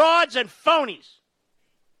these frauds and phonies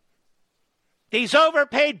these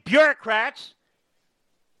overpaid bureaucrats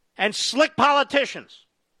and slick politicians.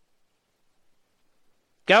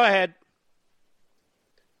 Go ahead.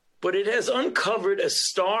 But it has uncovered a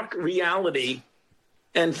stark reality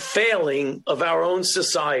and failing of our own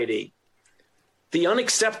society. The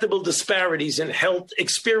unacceptable disparities in health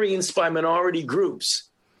experienced by minority groups,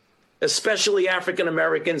 especially African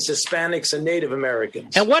Americans, Hispanics, and Native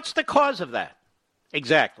Americans. And what's the cause of that?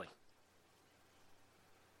 Exactly.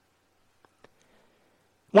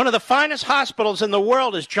 One of the finest hospitals in the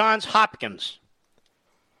world is Johns Hopkins.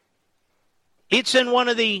 It's in one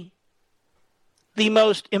of the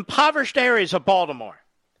most impoverished areas of Baltimore.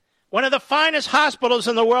 One of the finest hospitals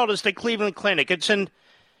in the world is the Cleveland Clinic. It's in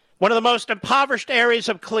one of the most impoverished areas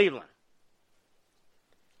of Cleveland.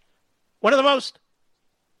 One of the most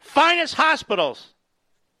finest hospitals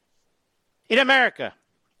in America,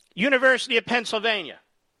 University of Pennsylvania,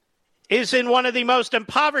 is in one of the most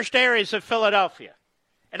impoverished areas of Philadelphia.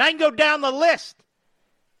 And I can go down the list.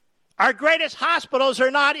 Our greatest hospitals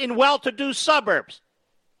are not in well-to-do suburbs.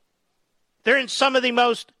 They're in some of the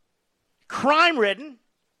most crime-ridden,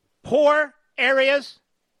 poor areas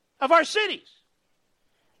of our cities.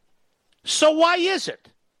 So why is it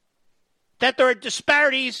that there are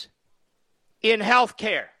disparities in health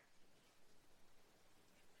care?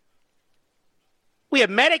 We have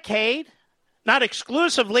Medicaid, not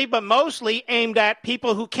exclusively, but mostly aimed at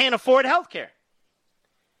people who can't afford health care.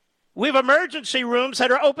 We have emergency rooms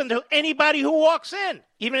that are open to anybody who walks in,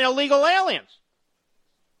 even illegal aliens.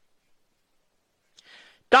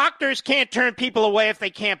 Doctors can't turn people away if they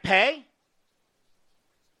can't pay.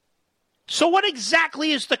 So what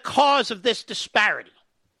exactly is the cause of this disparity?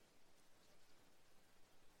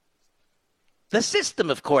 The system,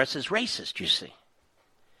 of course, is racist, you see.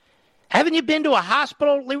 Haven't you been to a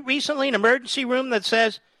hospital recently, an emergency room that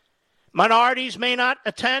says minorities may not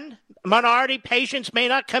attend, minority patients may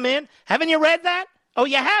not come in? Haven't you read that? Oh,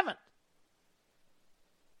 you haven't.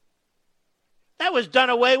 That was done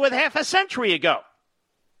away with half a century ago.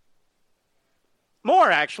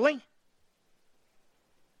 More, actually.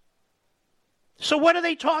 So what are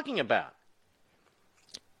they talking about?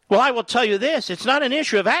 Well, I will tell you this. It's not an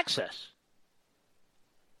issue of access.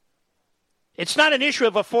 It's not an issue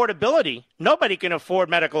of affordability. Nobody can afford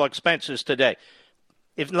medical expenses today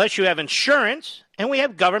unless you have insurance, and we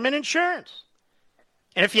have government insurance.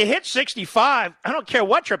 And if you hit 65, I don't care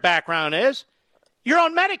what your background is, you're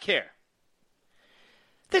on Medicare.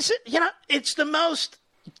 This is, it's the most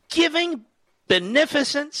giving,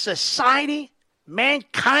 beneficent society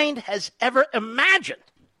mankind has ever imagined.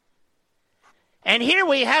 And here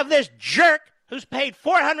we have this jerk who's paid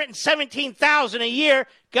 $417,000 a year.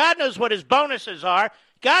 God knows what his bonuses are.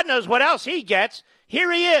 God knows what else he gets.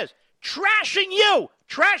 Here he is, trashing you,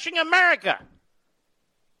 trashing America,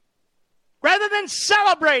 rather than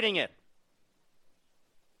celebrating it.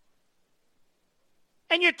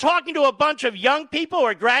 And you're talking to a bunch of young people who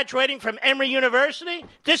are graduating from Emory University?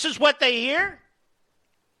 This is what they hear?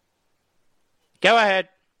 Go ahead.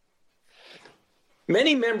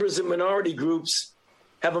 Many members of minority groups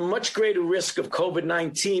have a much greater risk of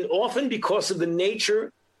COVID-19, often because of the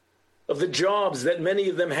nature of the jobs that many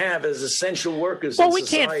of them have as essential workers in society. Well, we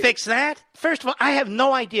can't fix that. First of all, I have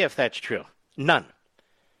no idea if that's true. None.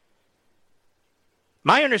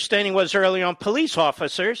 My understanding was early on police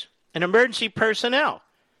officers and emergency personnel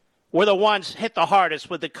were the ones hit the hardest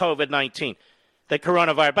with the COVID-19, the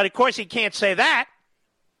coronavirus. But, of course, he can't say that.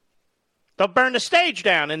 They'll burn the stage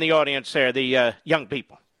down in the audience there, the young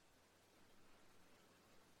people.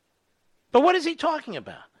 But what is he talking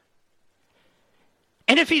about?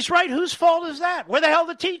 And if he's right, whose fault is that? Where the hell are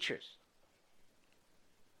the teachers?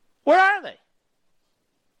 Where are they?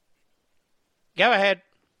 Go ahead.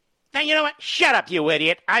 Now, you know what? Shut up, you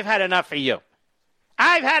idiot. I've had enough of you.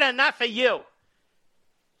 I've had enough of you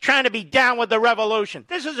trying to be down with the revolution.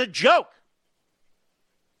 This is a joke.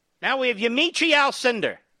 Now we have Yamiche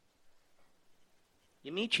Alcindor.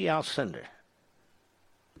 Yamiche Alcindor.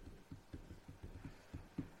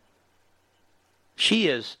 She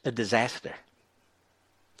is a disaster.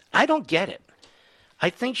 I don't get it. I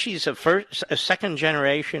think she's a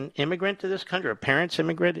second-generation immigrant to this country. Her parents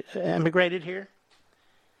immigrated here.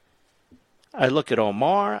 I look at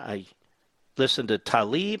Omar. I listen to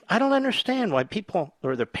Tlaib. I don't understand why people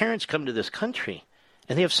or their parents come to this country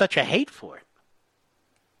and they have such a hate for it.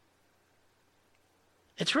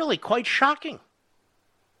 It's really quite shocking.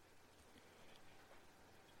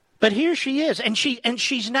 But here she is, and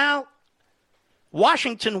she's now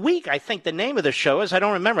Washington Week, I think the name of the show is. I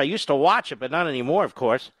don't remember. I used to watch it, but not anymore, of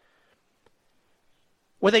course.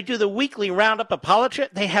 Where they do the weekly roundup of politics.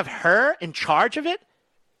 They have her in charge of it.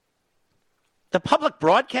 The public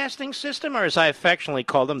broadcasting system, or as I affectionately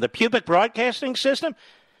call them, the pubic broadcasting system,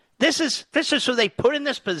 this is who they put in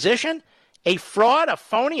this position? A fraud, a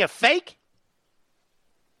phony, a fake?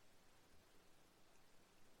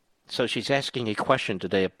 So she's asking a question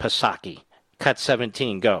today of Psaki. Cut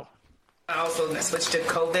 17, go. Also switch to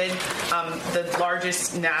COVID. The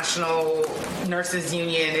largest national nurses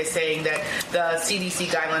union is saying that the CDC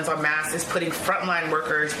guidelines on masks is putting frontline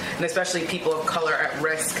workers and especially people of color at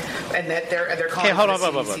risk, and that they're calling. Okay, hold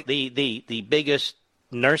on. The biggest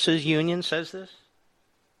nurses union says this.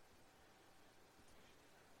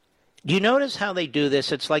 Do you notice how they do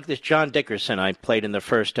this? It's like this John Dickerson I played in the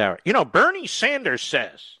first hour. You know, Bernie Sanders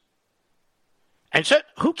says, and so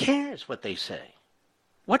who cares what they say?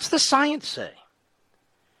 What's the science say?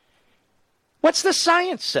 What's the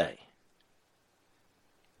science say?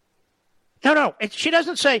 No, she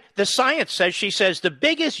doesn't say the science says. She says the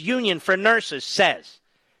biggest union for nurses says.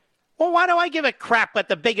 Well, why do I give a crap what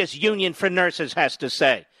the biggest union for nurses has to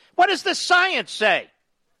say? What does the science say?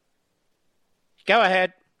 Go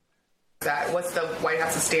ahead. What's the White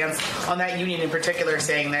House's stance on that union in particular,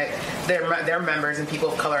 saying that their members and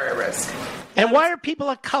people of color are at risk? And why are people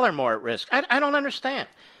of color more at risk? I don't understand.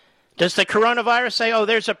 Does the coronavirus say, oh,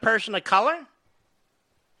 there's a person of color?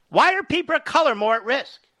 Why are people of color more at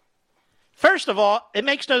risk? First of all, it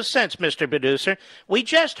makes no sense, Mr. Producer. We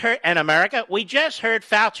just heard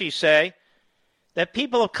Fauci say that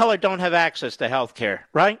people of color don't have access to health care,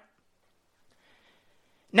 right?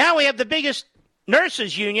 Now we have the biggest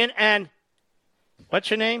nurses union and, what's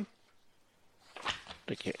your name?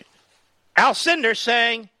 Alcindor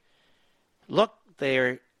saying, look,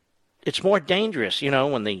 it's more dangerous,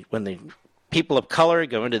 when the people of color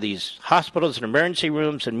go into these hospitals and emergency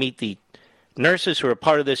rooms and meet the nurses who are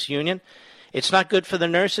part of this union. It's not good for the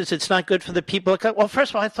nurses. It's not good for the people of color. Well,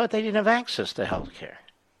 first of all, I thought they didn't have access to health care.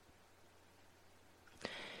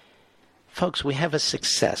 Folks, we have a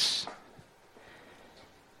success.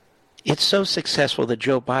 It's so successful that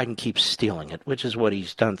Joe Biden keeps stealing it, which is what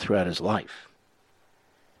he's done throughout his life.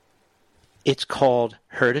 It's called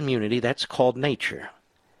herd immunity. That's called nature.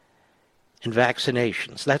 And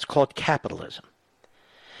vaccinations. That's called capitalism.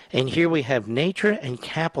 And here we have nature and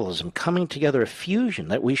capitalism coming together, a fusion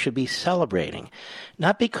that we should be celebrating.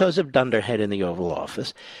 Not because of Dunderhead in the Oval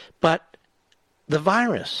Office, but the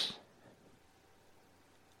virus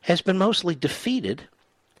has been mostly defeated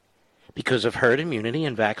because of herd immunity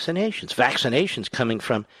and vaccinations. Vaccinations coming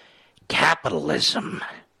from capitalism.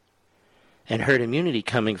 And herd immunity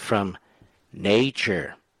coming from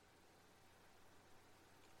nature.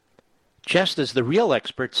 Just as the real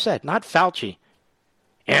experts said, not Fauci.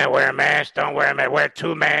 Yeah, wear a mask, don't wear a mask, wear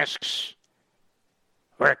 2 masks.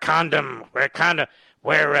 Wear a condom, wear 2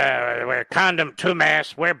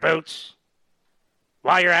 masks, wear boots.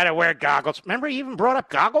 While you're at it, wear goggles. Remember he even brought up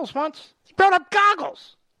goggles once? He brought up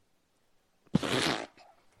goggles.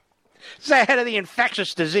 It's the head of the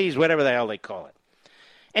infectious disease, whatever the hell they call it.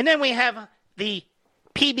 And then we have the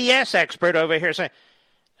PBS expert over here saying,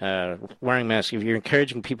 wearing masks, if you're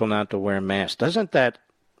encouraging people not to wear masks, doesn't that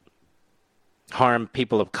harm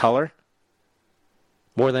people of color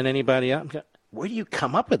more than anybody else? Where do you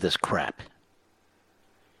come up with this crap?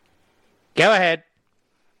 Go ahead.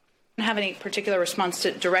 I don't have any particular response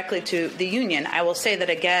directly to the union. I will say that,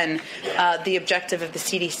 again, the objective of the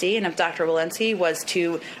CDC and of Dr. Walensky was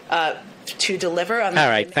to deliver on... All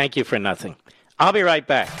right, thank you for nothing. I'll be right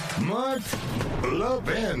back. Mark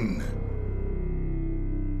Levin.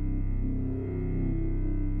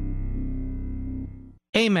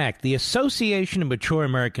 AMAC, the Association of Mature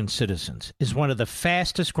American Citizens, is one of the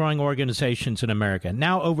fastest growing organizations in America,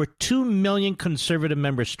 now over 2 million conservative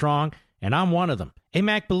members strong, and I'm one of them.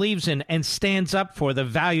 AMAC believes in and stands up for the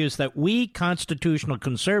values that we constitutional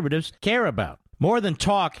conservatives care about. More than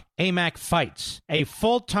talk, AMAC fights. A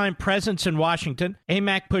full-time presence in Washington,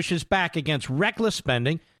 AMAC pushes back against reckless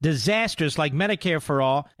spending, disasters like Medicare for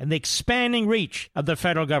All, and the expanding reach of the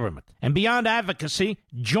federal government. And beyond advocacy,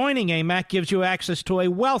 joining AMAC gives you access to a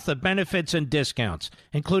wealth of benefits and discounts,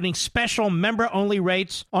 including special member-only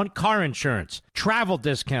rates on car insurance, travel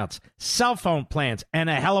discounts, cell phone plans, and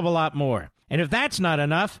a hell of a lot more. And if that's not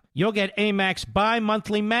enough, you'll get AMAC's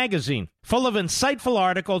bi-monthly magazine, full of insightful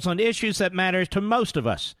articles on issues that matter to most of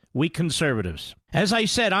us, we conservatives. As I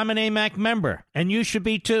said, I'm an AMAC member, and you should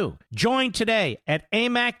be too. Join today at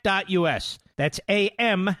amac.us. That's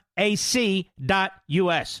AMAC.us.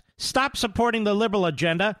 Stop supporting the liberal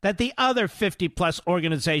agenda that the other 50-plus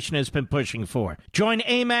organization has been pushing for. Join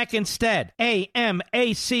AMAC instead.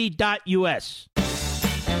 AMAC.us.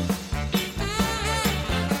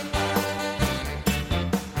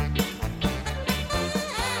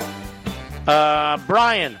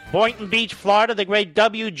 Brian, Boynton Beach, Florida, the great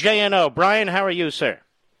WJNO. Brian, how are you, sir?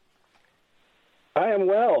 I am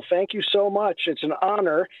well. Thank you so much. It's an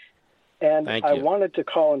honor. And I wanted to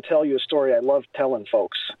call and tell you a story I love telling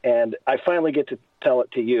folks. And I finally get to tell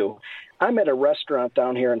it to you. I'm at a restaurant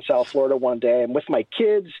down here in South Florida one day. I'm with my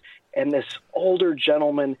kids, and this older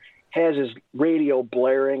gentleman has his radio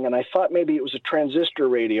blaring. And I thought maybe it was a transistor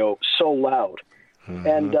radio, so loud. Mm-hmm.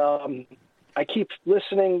 And I keep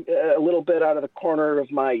listening a little bit out of the corner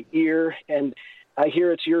of my ear, and I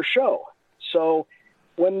hear it's your show. So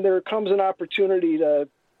when there comes an opportunity to,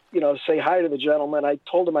 say hi to the gentleman, I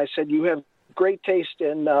told him, I said, you have great taste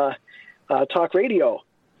in talk radio.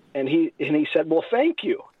 And he said, well, thank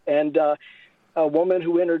you. And a woman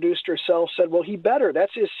who introduced herself said, well, he better.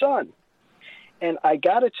 That's his son. And I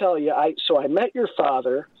got to tell you, I met your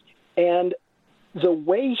father, and the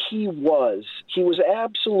way he was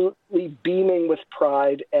absolutely beaming with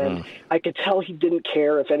pride, and I could tell he didn't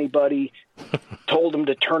care if anybody told him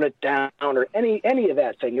to turn it down or any of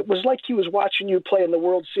that thing. It was like he was watching you play in the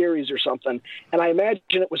World Series or something, and I imagine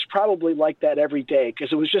it was probably like that every day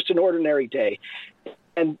because it was just an ordinary day.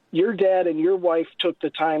 And your dad and your wife took the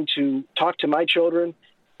time to talk to my children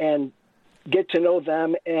and get to know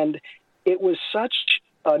them, and it was such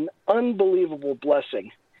an unbelievable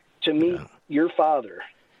blessing to meet your father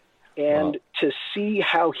and to see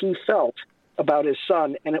how he felt about his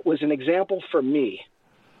son. And it was an example for me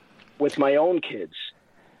with my own kids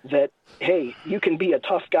that, hey, you can be a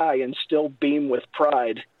tough guy and still beam with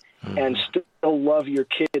pride and still love your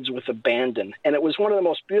kids with abandon. And it was one of the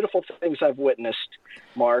most beautiful things I've witnessed,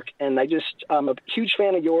 Mark. And I'm a huge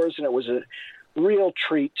fan of yours, and it was a real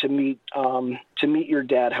treat to meet your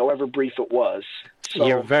dad, however brief it was. So,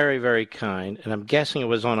 you're very, very kind, and I'm guessing it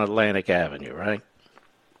was on Atlantic Avenue, right?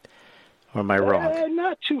 Or am I wrong?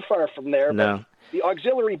 Not too far from there. No. But the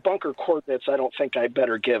auxiliary bunker coordinates, I don't think I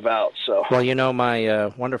better give out. So. Well, my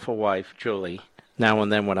wonderful wife, Julie, now and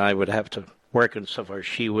then when I would have to work and so forth,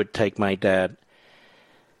 she would take my dad,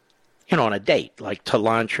 on a date, like to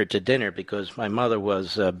lunch or to dinner, because my mother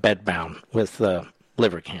was bedbound with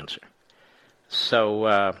liver cancer.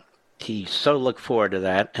 So he so looked forward to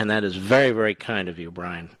that, and that is very, very kind of you,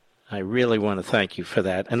 Brian. I really want to thank you for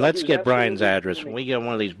that. And let's get Brian's address. When we get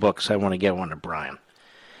one of these books, I want to get one to Brian.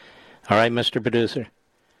 All right, Mr. Producer?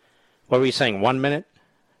 What were you saying, 1 minute?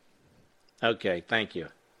 Okay, thank you.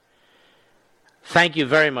 Thank you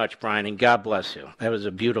very much, Brian, and God bless you. That was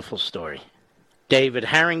a beautiful story. David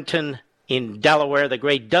Harrington in Delaware, the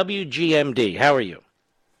great WGMD. How are you?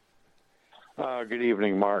 Good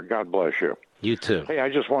evening, Mark. God bless you. You too. Hey, I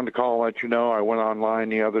just wanted to call and let you know I went online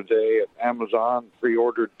the other day at Amazon,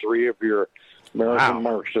 pre-ordered 3 of your American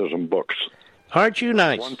Marxism books. Aren't you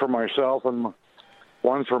nice? One for myself and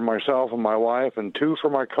my wife, and 2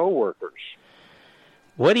 for my coworkers.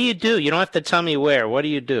 What do you do? You don't have to tell me where. What do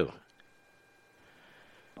you do?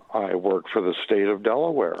 I work for the state of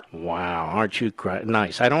Delaware. Wow, aren't you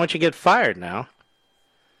nice? I don't want you to get fired now.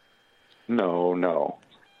 No.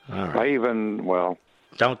 All right. I even,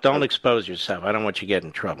 Don't expose yourself. I don't want you to get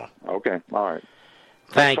in trouble. Okay, all right.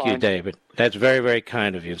 Thank you, David. That's very, very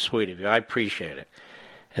kind of you and sweet of you. I appreciate it.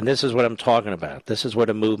 And this is what I'm talking about. This is what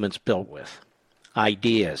a movement's built with.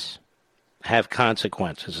 Ideas have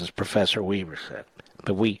consequences, as Professor Weaver said.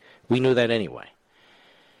 But we knew that anyway.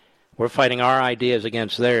 We're fighting our ideas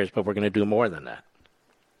against theirs, but we're going to do more than that.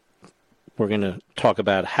 We're going to talk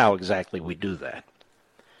about how exactly we do that.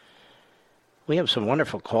 We have some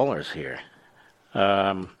wonderful callers here.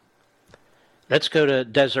 Let's go to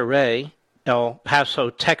Desiree, El Paso,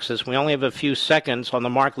 Texas. We only have a few seconds on the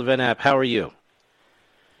Mark Levin app. How are you?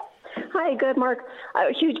 Hi, good, Mark. I'm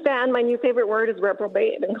a huge fan. My new favorite word is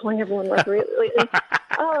reprobate. I've been calling everyone reprobate lately.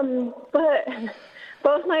 But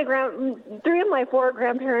both 3 of my 4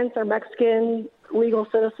 grandparents are Mexican legal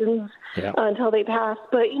citizens until they passed.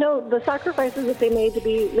 But, the sacrifices that they made to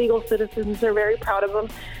be legal citizens, they're very proud of them.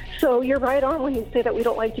 So you're right on when you say that we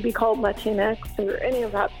don't like to be called Latinx or any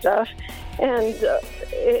of that stuff. And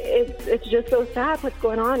it's just so sad what's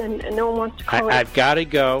going on, and no one wants to call it. I've got to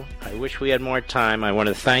go. I wish we had more time. I want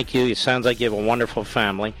to thank you. It sounds like you have a wonderful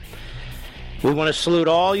family. We want to salute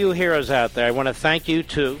all you heroes out there. I want to thank you,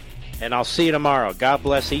 too. And I'll see you tomorrow. God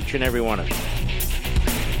bless each and every one of you.